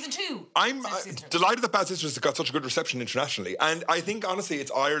 Excited for season 2. I'm delighted that Bad Sisters got such a good reception internationally. And I think, honestly,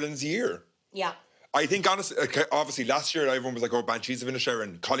 it's Ireland's year. Yeah. I think, honestly, obviously, last year everyone was like, oh, Banshees of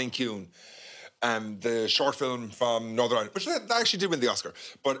Inisherin, Colleen Keown, the short film from Northern Ireland, which they actually did win the Oscar.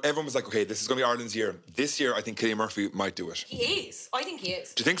 But everyone was like, okay, this is going to be Ireland's year. This year, I think Cillian Murphy might do it. He is. I think he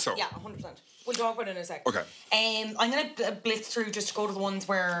is. Do you think so? Yeah, 100%. We'll talk about it in a sec. Okay. I'm going to blitz through just to go to the ones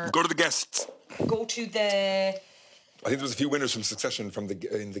where... Go to the guests. Go to the... I think there was a few winners from Succession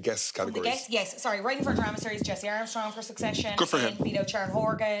in the guest categories. The guest, yes. Sorry, writing for a drama series, Jesse Armstrong for Succession. Good for him. Beat out Sharon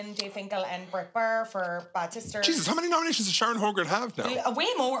Horgan, Dave Finkel and Brett Burr for Bad Sisters. Jesus, how many nominations does Sharon Horgan have now? Way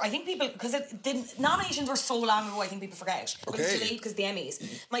more. I think people, because the nominations were so long ago, I think people forget. But Okay. it's delayed because the Emmys.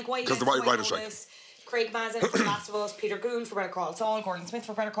 Mike White Because the writer's strike. Craig Mazin for The Last of Us, Peter Gould for Better Call Saul, Gordon Smith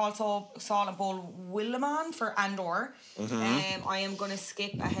for Better Call Saul, and Paul Williman for Andor. I am going to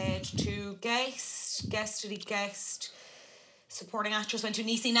skip ahead to guest. Supporting actress went to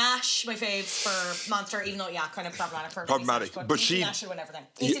Niecy Nash, my faves, for Monster, even though, kind of problematic for Problematic, Nash, but Niecy she... Nash should win everything.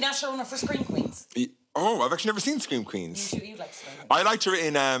 Niecy Nash should win her for Scream Queens. Oh, I've actually never seen Scream Queens. You'd like Scream Queens. I liked her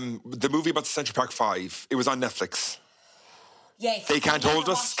in the movie about the Central Park 5. It was on Netflix. Yes. They Can't Hold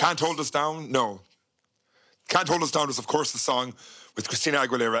Us Down. No. Can't Hold Us Down was, of course, the song with Christina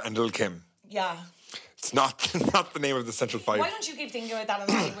Aguilera and Lil Kim. Yeah. It's not the name of the Central 5. Why don't you keep thinking about that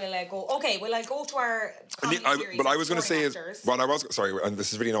and I will go... Okay, will I go to our comedy series? What I was going to say actors? is... Sorry, and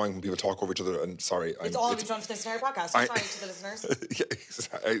this is really annoying when people talk over each other, and sorry. It's all we've done for this entire podcast. I'm sorry to the listeners.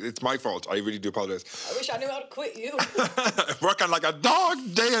 It's my fault. I really do apologise. I wish I knew how to quit you. Working like a dog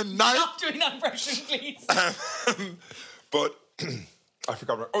day and night. Stop doing that impression, please. But... I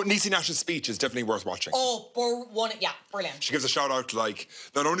forgot. Niecy Nash's speech is definitely worth watching. Brilliant. She gives a shout out to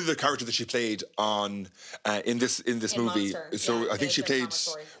not only the character that she played on in this movie. Monster. So I think she played.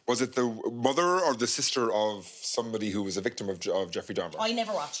 Was it the mother or the sister of somebody who was a victim of Jeffrey Dahmer? I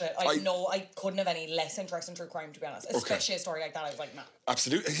never watched it. I couldn't have any less interest in true crime, to be honest. Especially a story like that. I was like, nah.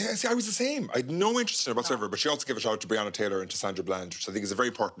 Absolutely. Yeah, see, I was the same. I had no interest in it whatsoever. But she also gave a shout out to Breonna Taylor and to Sandra Bland, which I think is a very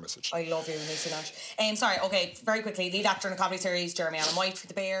important message. I love you, Niecy Nash. Sorry. Okay. Very quickly, lead actor in a comedy series, Jeremy Allen White for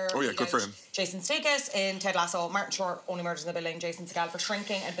The Bear. Oh yeah, good for him. Jason Sudeikis in Ted Lasso, Martin Short, Only Murders in the Building, Jason Segel for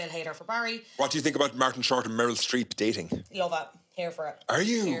Shrinking, and Bill Hader for Barry. What do you think about Martin Short and Meryl Streep dating? Love it. Here for it. Are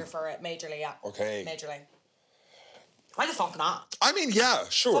you? Here for it. Majorly, yeah. Okay. Majorly. Why the fuck not? I mean, yeah,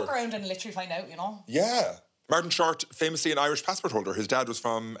 sure. Fuck around and literally find out, you know? Yeah. Martin Short, famously an Irish passport holder. His dad was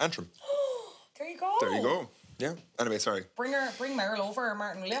from Antrim. There you go. There you go. Yeah. Anyway, sorry. Bring Meryl over,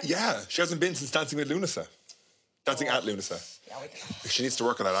 Martin, will you? Yeah. She hasn't been since Dancing with Lunasa. Dancing at Lunasa. Yeah, she needs to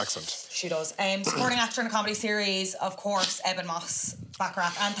work on that accent. She does. Supporting actor in a comedy series, of course, Eben Moss,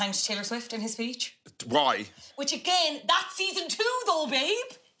 Backrack, and thanks to Taylor Swift in his speech. Why? Which again, that's season 2 though, babe.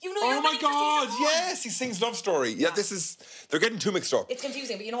 You know, oh my God, yes, he sings Love Story. Yeah, they're getting too mixed up. It's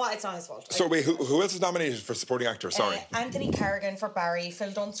confusing, but you know what? It's not his fault. So wait, who else is nominated for supporting actor? Sorry. Anthony Carrigan for Barry, Phil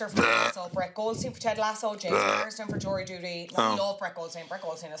Dunster for Ted Lasso, Brett Goldstein for Ted Lasso, James Marsden for Jury Duty. I love Brett Goldstein. Brett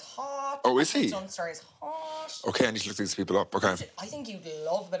Goldstein is hot. Oh, is he? Phil Dunster is hot. Okay, I need to look these people up. Okay. I think you'd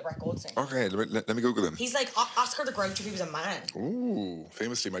love a bit of Brett Goldstein. Okay, let me Google him. He's like Oscar the Grouch if he was a man. Ooh,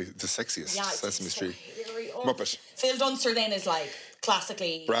 famously the sexiest Sesame Street. Muppet. Phil Dunster then is like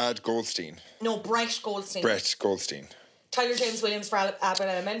classically... Brett Goldstein. No, Brett Goldstein. Brett Goldstein. Tyler James Williams for Abbott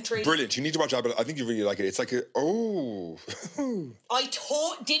Elementary. Brilliant. You need to watch Abbott. I think you really like it. It's like didn't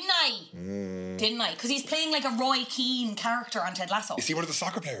I? Because he's playing like a Roy Keane character on Ted Lasso. Is he one of the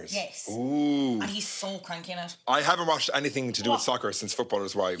soccer players? Yes. Ooh. And he's so cranky in it. I haven't watched anything to do with soccer since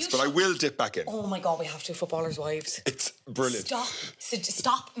Footballers' Wives, but I will dip back in. Oh my God, we have to Footballers' Wives. It's brilliant.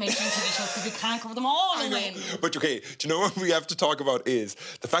 Stop mentioning TV shows because we can't cover them all. I know. But okay, do you know what we have to talk about is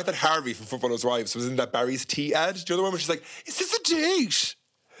the fact that Harvey from Footballers' Wives was in that Barry's tea ad. Do you know the one where she's like, is this a date?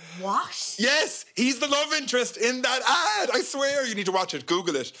 What? Yes, he's the love interest in that ad. I swear, you need to watch it.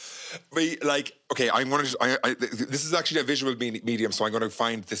 Google it. This is actually a visual medium, so I'm going to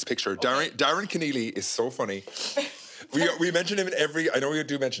find this picture. Okay. Darren Keneally is so funny. We mention him in every. I know we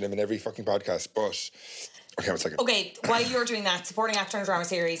do mention him in every fucking podcast, but Okay, one second. Okay, while you're doing that, supporting actor in a drama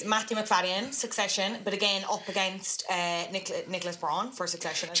series, Matthew McFadden, Succession, but again up against Nicholas Braun for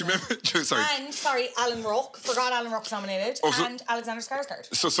Succession. Do you remember? Sorry. And, Alan Ruck. Forgot Alan Ruck's nominated. And Alexander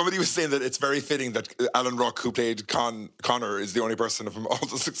Skarsgård. So somebody was saying that it's very fitting that Alan Ruck, who played Connor, is the only person from all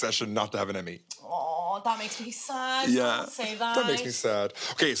the Succession not to have an Emmy. Oh, that makes me sad. Yeah. Don't say that. That makes me sad.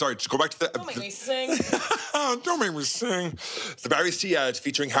 Okay, sorry, go back to the... Don't make me sing. Don't make me sing. The Barry's Tea ad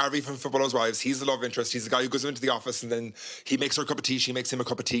featuring Harvey from Football Housewives. He's the love interest. He's the guy who goes into the office and then he makes her a cup of tea, she makes him a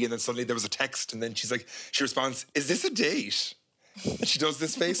cup of tea, and then suddenly there was a text and then she responds, "Is this a date?" And she does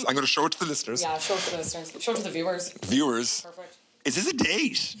this face. I'm going to show it to the listeners. Yeah, show it to the listeners. Show it to the viewers. Viewers. Perfect. Is this a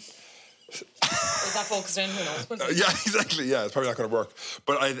date? Is that focused in? Who knows? Yeah, exactly. Yeah, it's probably not going to work.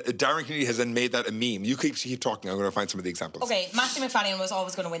 But Darren Keane has then made that a meme. You keep talking. I'm going to find some of the examples. Okay, Matthew McFadden was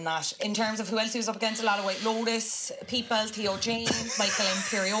always going to win that. In terms of who else he was up against, a lot of White Lotus people, Theo James, Michael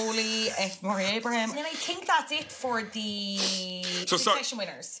Imperioli, F. Murray Abraham. And then I think that's it for the Succession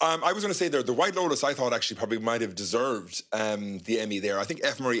winners. I was going to say there, the White Lotus I thought actually probably might have deserved the Emmy there. I think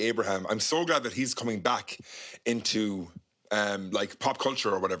F. Murray Abraham, I'm so glad that he's coming back into... like pop culture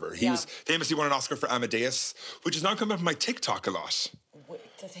or whatever. He was famously won an Oscar for Amadeus, which is now coming up on my TikTok a lot.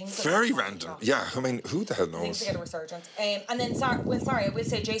 Very random. Yeah, I mean, who the hell knows? Things to get a resurgence. And then, I will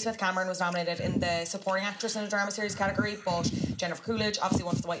say J. Smith Cameron was nominated in the supporting actress in a drama series category, but Jennifer Coolidge obviously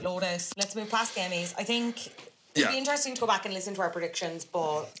won for The White Lotus. Let's move past the Emmys. I think it'd be interesting to go back and listen to our predictions,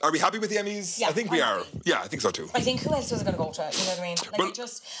 but... Are we happy with the Emmys? Yeah, I think we are. Yeah, I think so too. I think who else was it going to go to? You know what I mean?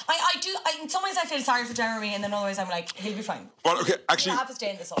 Like, in some ways I feel sorry for Jeremy, and then other ways I'm like, he'll be fine. Well, okay, actually... He'll have his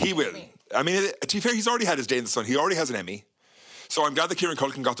day in the sun. He will. I mean, to be fair, he's already had his day in the sun. He already has an Emmy. So I'm glad that Kieran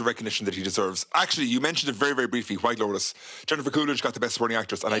Culkin got the recognition that he deserves. Actually, you mentioned it very, very briefly, White Lotus. Jennifer Coolidge got the Best Supporting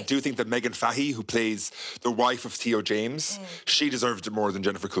Actress, and I do think that Megan Fahey, who plays the wife of Theo James, she deserved it more than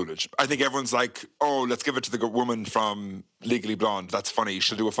Jennifer Coolidge. I think everyone's like, oh, let's give it to the woman from Legally Blonde. That's funny.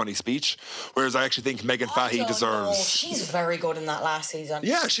 She'll do a funny speech. Whereas I actually think Megan Fahey deserves... Oh, she's very good in that last season.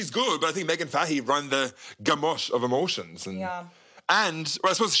 Yeah, she's good, but I think Megan Fahey ran the gamut of emotions. And And,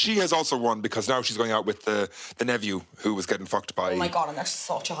 well, I suppose she has also won because now she's going out with the nephew who was getting fucked by... Oh my God, and they're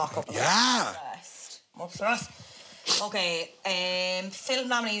such a hot couple. Yeah. Obsessed. Okay, film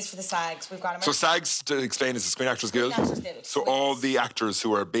nominees for the SAGs. We've got American... So SAGs, to explain, is the Screen Actors Guild. So all the actors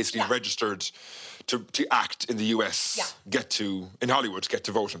who are basically registered to act in the US in Hollywood, get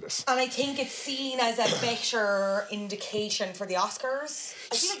to vote on this. And I think it's seen as a better indication for the Oscars.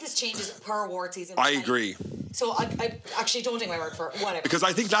 I feel like this changes per award season. I agree. So I actually don't take my word for it. Whatever. Because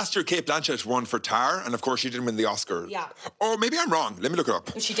I think last year Kate Blanchett won for Tar, and of course she didn't win the Oscar. Yeah. Oh, maybe I'm wrong. Let me look it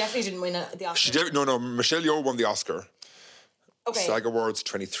up. But she definitely didn't win the Oscar. No, Michelle Yeoh won the Oscar. Okay. SAG Awards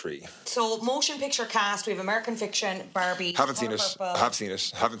 23. So, motion picture cast, we have American Fiction, Barbie. Haven't seen it. Have seen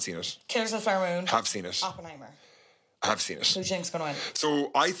it. Haven't seen it. Killers of the Flower Moon. Have seen it. Oppenheimer. Have seen it. Who do you think's going to win? So,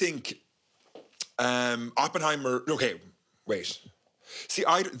 I think Oppenheimer... Okay, wait. See,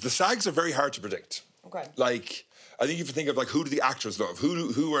 the SAGs are very hard to predict. Okay. Like, I think if you think of, like, who do the actors love?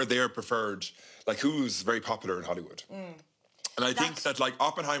 Who are their preferred... Like, who's very popular in Hollywood? And I think that, like,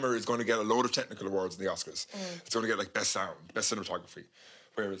 Oppenheimer is going to get a load of technical awards in the Oscars. It's going to get, like, best sound, best cinematography.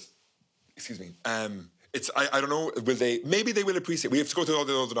 Whereas, excuse me, it's, I don't know, maybe they will appreciate, we have to go through all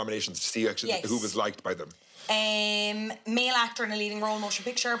the other nominations to see actually who was liked by them. Male actor in a leading role motion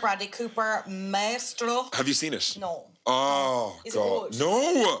picture, Bradley Cooper, Maestro. Have you seen it? No. Oh, Is God. it good?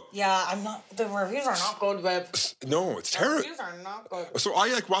 No! Yeah, I'm not, the reviews are not good, babe. No, it's terrible. The reviews are not good. So I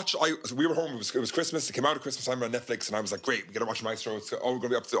so we were home, it was Christmas, it came out at Christmas time on Netflix, and I was like, great, we gotta watch Maestro, we're gonna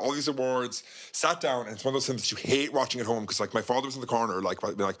be up to all these awards. Sat down, and it's one of those films that you hate watching at home, because like my father was in the corner, like,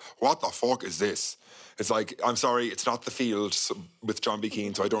 being like, what the fuck is this? It's like, I'm sorry, it's not The Field with John B.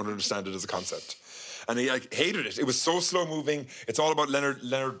 Keane, so I don't understand it as a concept. And he like hated it. It was so slow moving. It's all about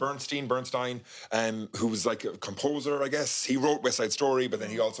Leonard Bernstein, who was like a composer, I guess. He wrote West Side Story, but then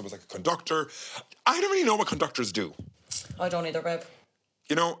he also was like a conductor. I don't really know what conductors do. I don't either, babe.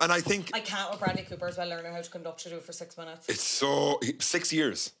 You know, and I think... I can't with Bradley Cooper as well, learning how to conduct to do it for 6 minutes. It's so... 6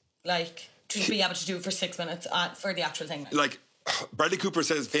 years. Like, to be able to do it for 6 minutes for the actual thing. Like, Bradley Cooper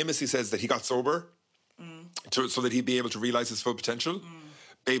famously says that he got sober so that he'd be able to realise his full potential.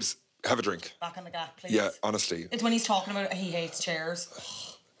 Babes, have a drink. Back on the gap, please. Yeah, honestly. It's when he's talking about he hates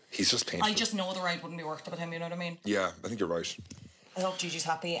chairs. He's just painful. I just know the ride wouldn't be worth it with him, you know what I mean? Yeah, I think you're right. I hope Gigi's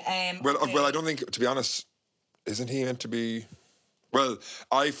happy. Well, I don't think, to be honest, isn't he meant to be... Well,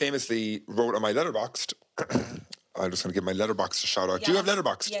 I famously wrote on my Letterboxd... I'm just going to give my Letterboxd a shout out. Yeah. Do you have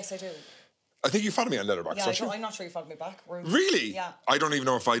Letterboxd? Yes, I do. I think you follow me on Letterboxd, Yeah, I'm not sure you followed me back. Really? Yeah. I don't even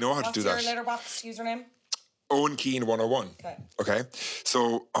know if I know how to do that. What's your Letterboxd username? Owen Keane 101. Okay.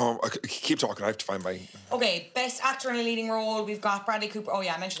 So, keep talking. I have to find my... Okay, best actor in a leading role. We've got Bradley Cooper. Oh,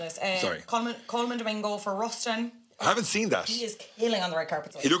 yeah, I mentioned this. Sorry. Coleman Domingo for Rustin. I haven't seen that. He is killing on the red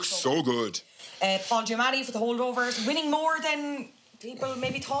carpet. He looks so good. Paul Giamatti for The Holdovers, winning more than people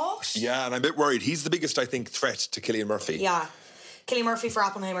maybe thought. Yeah, and I'm a bit worried. He's the biggest, I think, threat to Cillian Murphy. Yeah. Cillian Murphy for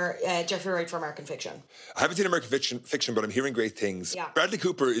Oppenheimer, Jeffrey Wright for American Fiction. I haven't seen American Fiction, but I'm hearing great things. Yeah. Bradley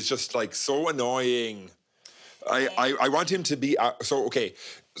Cooper is just like so annoying. I want him to be... okay,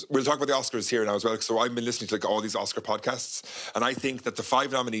 we'll talk about the Oscars here now as well. So I've been listening to like all these Oscar podcasts, and I think that the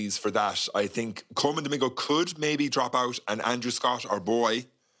 5 nominees for that, I think Coleman Domingo could maybe drop out, and Andrew Scott, our boy,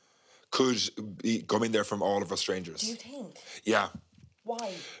 could come in there from All of Us Strangers. Do you think? Yeah.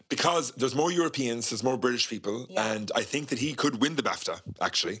 Why? Because there's more Europeans, there's more British people, and I think that he could win the BAFTA,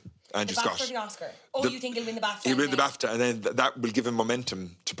 actually, Andrew Scott. The BAFTA or the Oscar? You think he'll win the BAFTA? He'll win the BAFTA, and then that will give him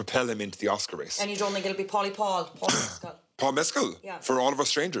momentum to propel him into the Oscar race. And you don't think it'll be Paul Mescal? Paul Mescal, for All of Us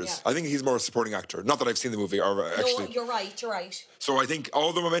Strangers. Yeah. I think he's more a supporting actor. Not that I've seen the movie, or actually... No, you're right. So I think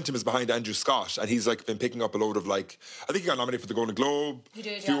all the momentum is behind Andrew Scott, and he's like been picking up a load of like... I think he got nominated for the Golden Globe. He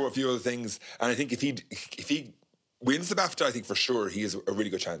did, a few other things. And I think if he wins the BAFTA, I think for sure he has a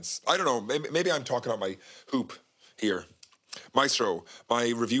really good chance. I don't know, maybe I'm talking out my hoop here. Maestro, my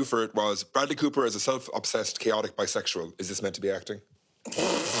review for it was, Bradley Cooper is a self-obsessed, chaotic bisexual. Is this meant to be acting?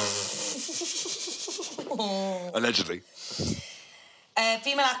 Allegedly.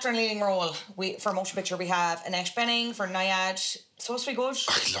 Female actor in leading role. For motion picture, we have Annette Bening for Naiad. Supposed to be good.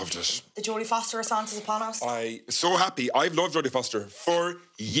 I loved it. The Jodie Foster response is upon us. So happy. I've loved Jodie Foster for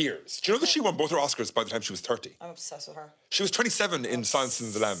years. Do you know that she won both her Oscars by the time she was 30? I'm obsessed with her. She was 27 in Silence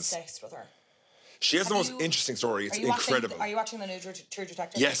of the Lambs. Obsessed with her. She has the most interesting story. It's incredible. Are you watching the new True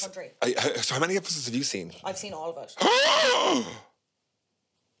Detective? Yes. In the country? So how many episodes have you seen? I've seen all of it.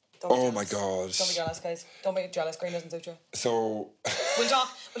 Oh my God. Don't be jealous, guys. Don't be jealous. Green doesn't suit you. So... We'll talk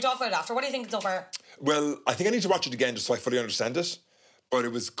about it after. What do you think so far? Well, I think I need to watch it again just so I fully understand it. But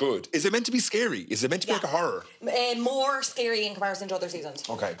it was good. Is it meant to be scary? Is it meant to be like a horror? More scary in comparison to other seasons.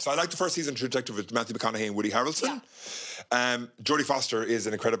 Okay. So I like the first season, True Detective, with Matthew McConaughey and Woody Harrelson. Yeah. Jodie Foster is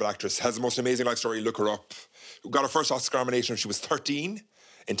an incredible actress. Has the most amazing life story. Look her up. Got her first Oscar nomination when she was 13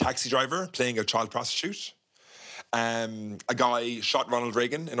 in Taxi Driver, playing a child prostitute. A guy shot Ronald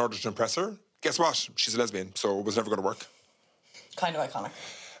Reagan in order to impress her. Guess what? She's a lesbian, so it was never going to work. Kind of iconic.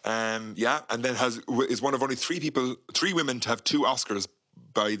 And then is one of only 3 women to have 2 Oscars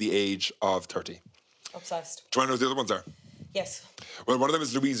by the age of 30. Obsessed. Do you want to know what the other ones are? Yes. Well, one of them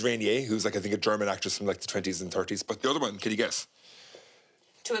is Louise Rainier, who's like, I think, a German actress from like the 20s and 30s. But the other one, can you guess?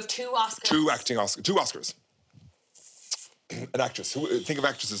 To have 2 Oscars. 2 Oscars. An actress. Think of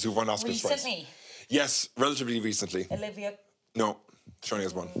actresses who've won Oscars recently? Twice. Yes, relatively recently. Olivia. No, she only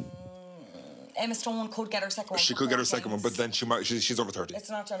has 1. Emma Stone could get her second one. She could get her second one, but then she's over 30. It's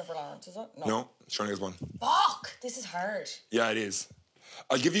not Jennifer Lawrence, is it? No, she only has 1. Fuck! This is hard. Yeah, it is.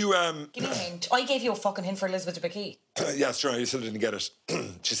 I'll give you... Give me a hint. I gave you a fucking hint for Elizabeth Debicki. Yeah, it's true. I still didn't get it.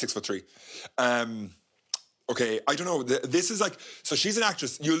 She's 6'3". Okay, I don't know. This is like... So she's an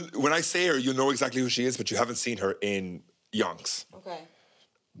actress. When I say her, you'll know exactly who she is, but you haven't seen her in Yonks. Okay.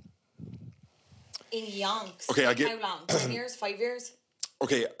 In Yonks? Okay, I get... How long? 10 years? 5 years?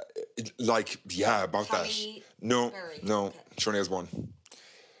 Okay, about Halle that. No, Berry. okay. She only has 1.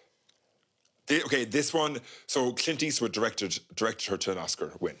 This one... So Clint Eastwood directed her to an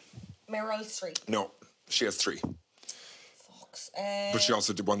Oscar win. Meryl Streep. No, she has 3. Fucks. But she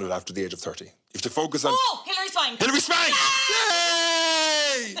also won it after the age of 30. You have to focus on... Oh, Hilary Swank. Hilary Swank!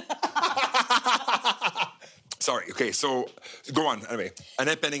 Yay! Sorry, okay, so go on, anyway.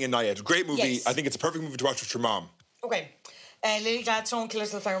 Annette Bening and Naiad. Great movie. Yes. I think it's a perfect movie to watch with your mom. Okay. Lily Gladstone,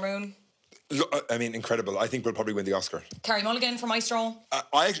 Killers of the Flower Moon. I mean, incredible. I think we'll probably win the Oscar. Carey Mulligan for Maestro.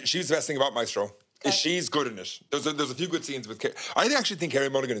 She's the best thing about Maestro. Okay. Is she's good in it. There's a few good scenes with Carey. I actually think Carey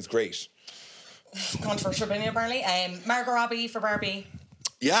Mulligan is great. Controversial opinion, apparently. Margot Robbie for Barbie.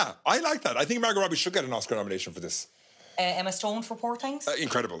 Yeah, I like that. I think Margot Robbie should get an Oscar nomination for this. Emma Stone for Poor Things.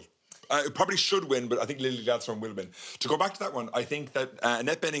 Incredible. It probably should win, but I think Lily Gladstone will win. To go back to that one, I think that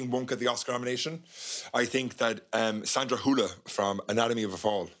Annette Bening won't get the Oscar nomination. I think that Sandra Hüller from Anatomy of a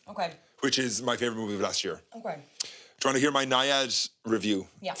Fall, which is my favourite movie of last year. Okay. Do you want to hear my Naiad review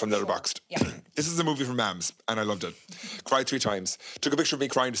from Letterboxd? Yeah. This is a movie from Mams, and I loved it. Cried 3 times. Took a picture of me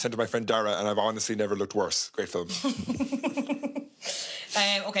crying to send to my friend Dara, and I've honestly never looked worse. Great film.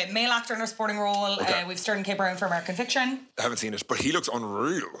 Male actor in a supporting role. We've Sterling K. Brown for American Fiction. I haven't seen it, but he looks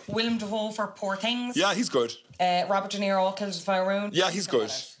unreal. Willem Dafoe for Poor Things. Yeah, he's good. Robert De Niro, Killers of the Flower Moon. Yeah, he's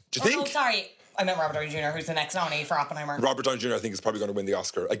good. Do you think? No, sorry. I meant Robert Downey Jr., who's the next nominee for Oppenheimer. Robert Downey Jr. I think is probably going to win the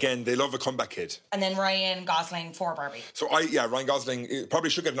Oscar. Again, they love a comeback kid. And then Ryan Gosling for Barbie. So Ryan Gosling probably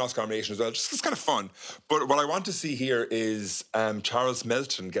should get an Oscar nomination as well. Just it's kind of fun. But what I want to see here is Charles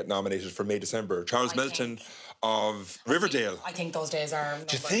Melton get nominated for May December. Charles Melton of Riverdale. I think those days are.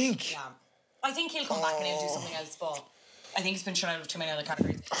 Do you think? Yeah. I think he'll come back and he'll do something else, but I think he's been shut out of too many other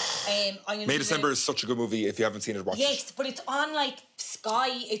categories. May December is such a good movie. If you haven't seen it, watch it. Yes, but it's on like Sky.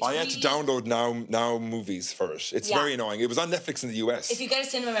 I had to download now movies for it. It's very annoying. It was on Netflix in the US. If you get a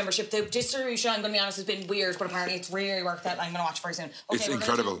cinema membership, the distribution, I'm going to be honest, has been weird, but apparently it's really worth it. I'm going to watch it very soon. Okay, it's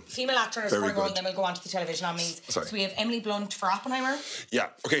incredible. Female actor and a supporting role, and then we'll go on to the television nominees. So we have Emily Blunt for Oppenheimer. Yeah.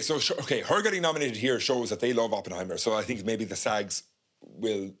 Okay. So her getting nominated here shows that they love Oppenheimer. So I think maybe the SAGs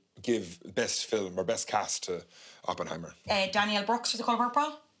will give best film or best cast to Oppenheimer. Danielle Brooks for The Colour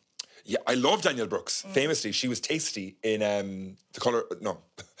Purple. Yeah, I love Danielle Brooks. Famously, she was tasty in Orange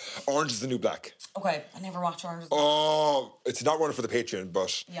is the New Black. Okay, I never watched Orange is the New Black. Oh, it's not one for the Patreon,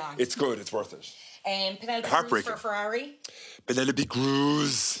 but it's good. It's worth it. Penelope Cruz for Ferrari. Penelope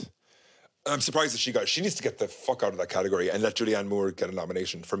Cruz. I'm surprised that she needs to get the fuck out of that category and let Julianne Moore get a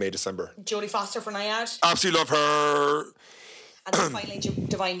nomination for May December. Jodie Foster for Nyad. Absolutely love her. And then finally,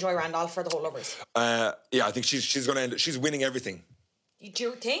 Divine Joy Randolph for The Holdovers. Yeah, I think she's going to end. She's winning everything. Do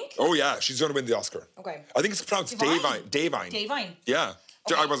you think? Oh yeah, she's going to win the Oscar. Okay. I think it's pronounced Davine. Davine. Yeah.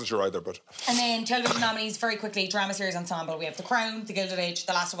 Okay. I wasn't sure either, but. And then television nominees very quickly: drama series ensemble. We have The Crown, The Gilded Age,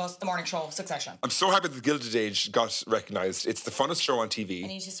 The Last of Us, The Morning Show, Succession. I'm so happy that The Gilded Age got recognised. It's the funnest show on TV. I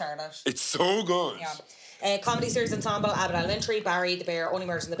need to start it. It's so good. Yeah. Comedy series ensemble: Abbott Elementary, Barry, The Bear, Only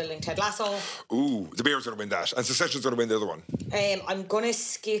Murders in the Building, Ted Lasso. Ooh, The Bear's going to win that, and Succession's going to win the other one. I'm going to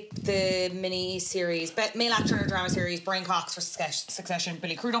skip the mini series. Male actor in a drama series: Brian Cox for Succession,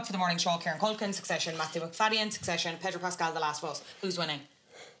 Billy Crudup for The Morning Show, Kieran Culkin, Succession, Matthew McFadden, Succession, Pedro Pascal, The Last of Us. Who's winning?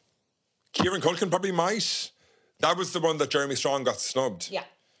 Kieran Culkin probably might. That was the one that Jeremy Strong got snubbed. Yeah.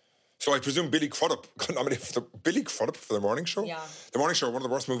 So I presume Billy Crudup got nominated for The Morning Show? Yeah. The Morning Show, one of the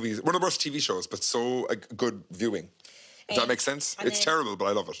worst movies, one of the worst TV shows, but so good viewing. Does that make sense? It's terrible, but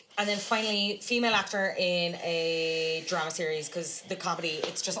I love it. And then finally, female actor in a drama series, because the comedy,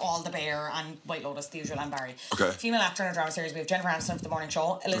 it's just all The Bear and White Lotus, The Usual, and Barry. Okay. Female actor in a drama series, we have Jennifer Aniston for The Morning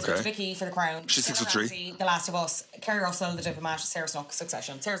Show, Elizabeth Debicki for The Crown, she's 6'3", The Last of Us, Kerry Russell, The Diplomat, Sarah Snook,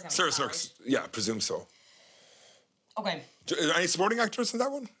 Succession. Sarah Snook, yeah, I presume so. Okay. Any supporting actors in that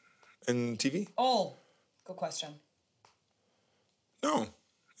one? In TV? Oh, good question. No.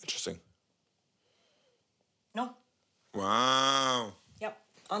 Interesting. No. Wow. Yep.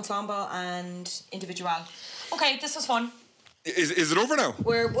 Ensemble and individual. Okay, this was fun. Is it over now?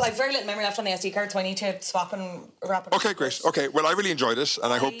 I have very little memory left on the SD card, so I need to swap and wrap it up. Okay, great. Okay, well, I really enjoyed it,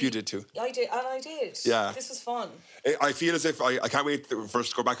 and I hope you did too. I did. Yeah. This was fun. I feel as if I can't wait for us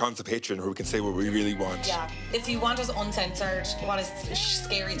to go back onto Patreon where we can say what we really want. Yeah. If you want us uncensored, what is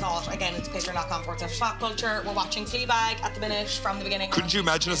scary thought? Again, it's patreon.com/ShopCulture. We're watching Fleabag at the minute from the beginning. Couldn't you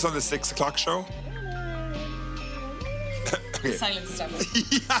imagine us on the 6 o'clock show? Okay. Silence is definitely.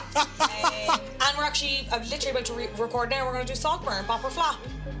 And we're actually, I'm literally about to record now. We're going to do Saltburn, Bop or Flop.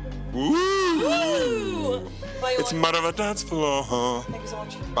 Woo! Woo! It's mad of a dance floor. Thank you so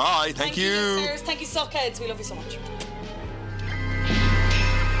much. Bye. Thank you. Listeners. Thank you, SuccHeads. We love you so much.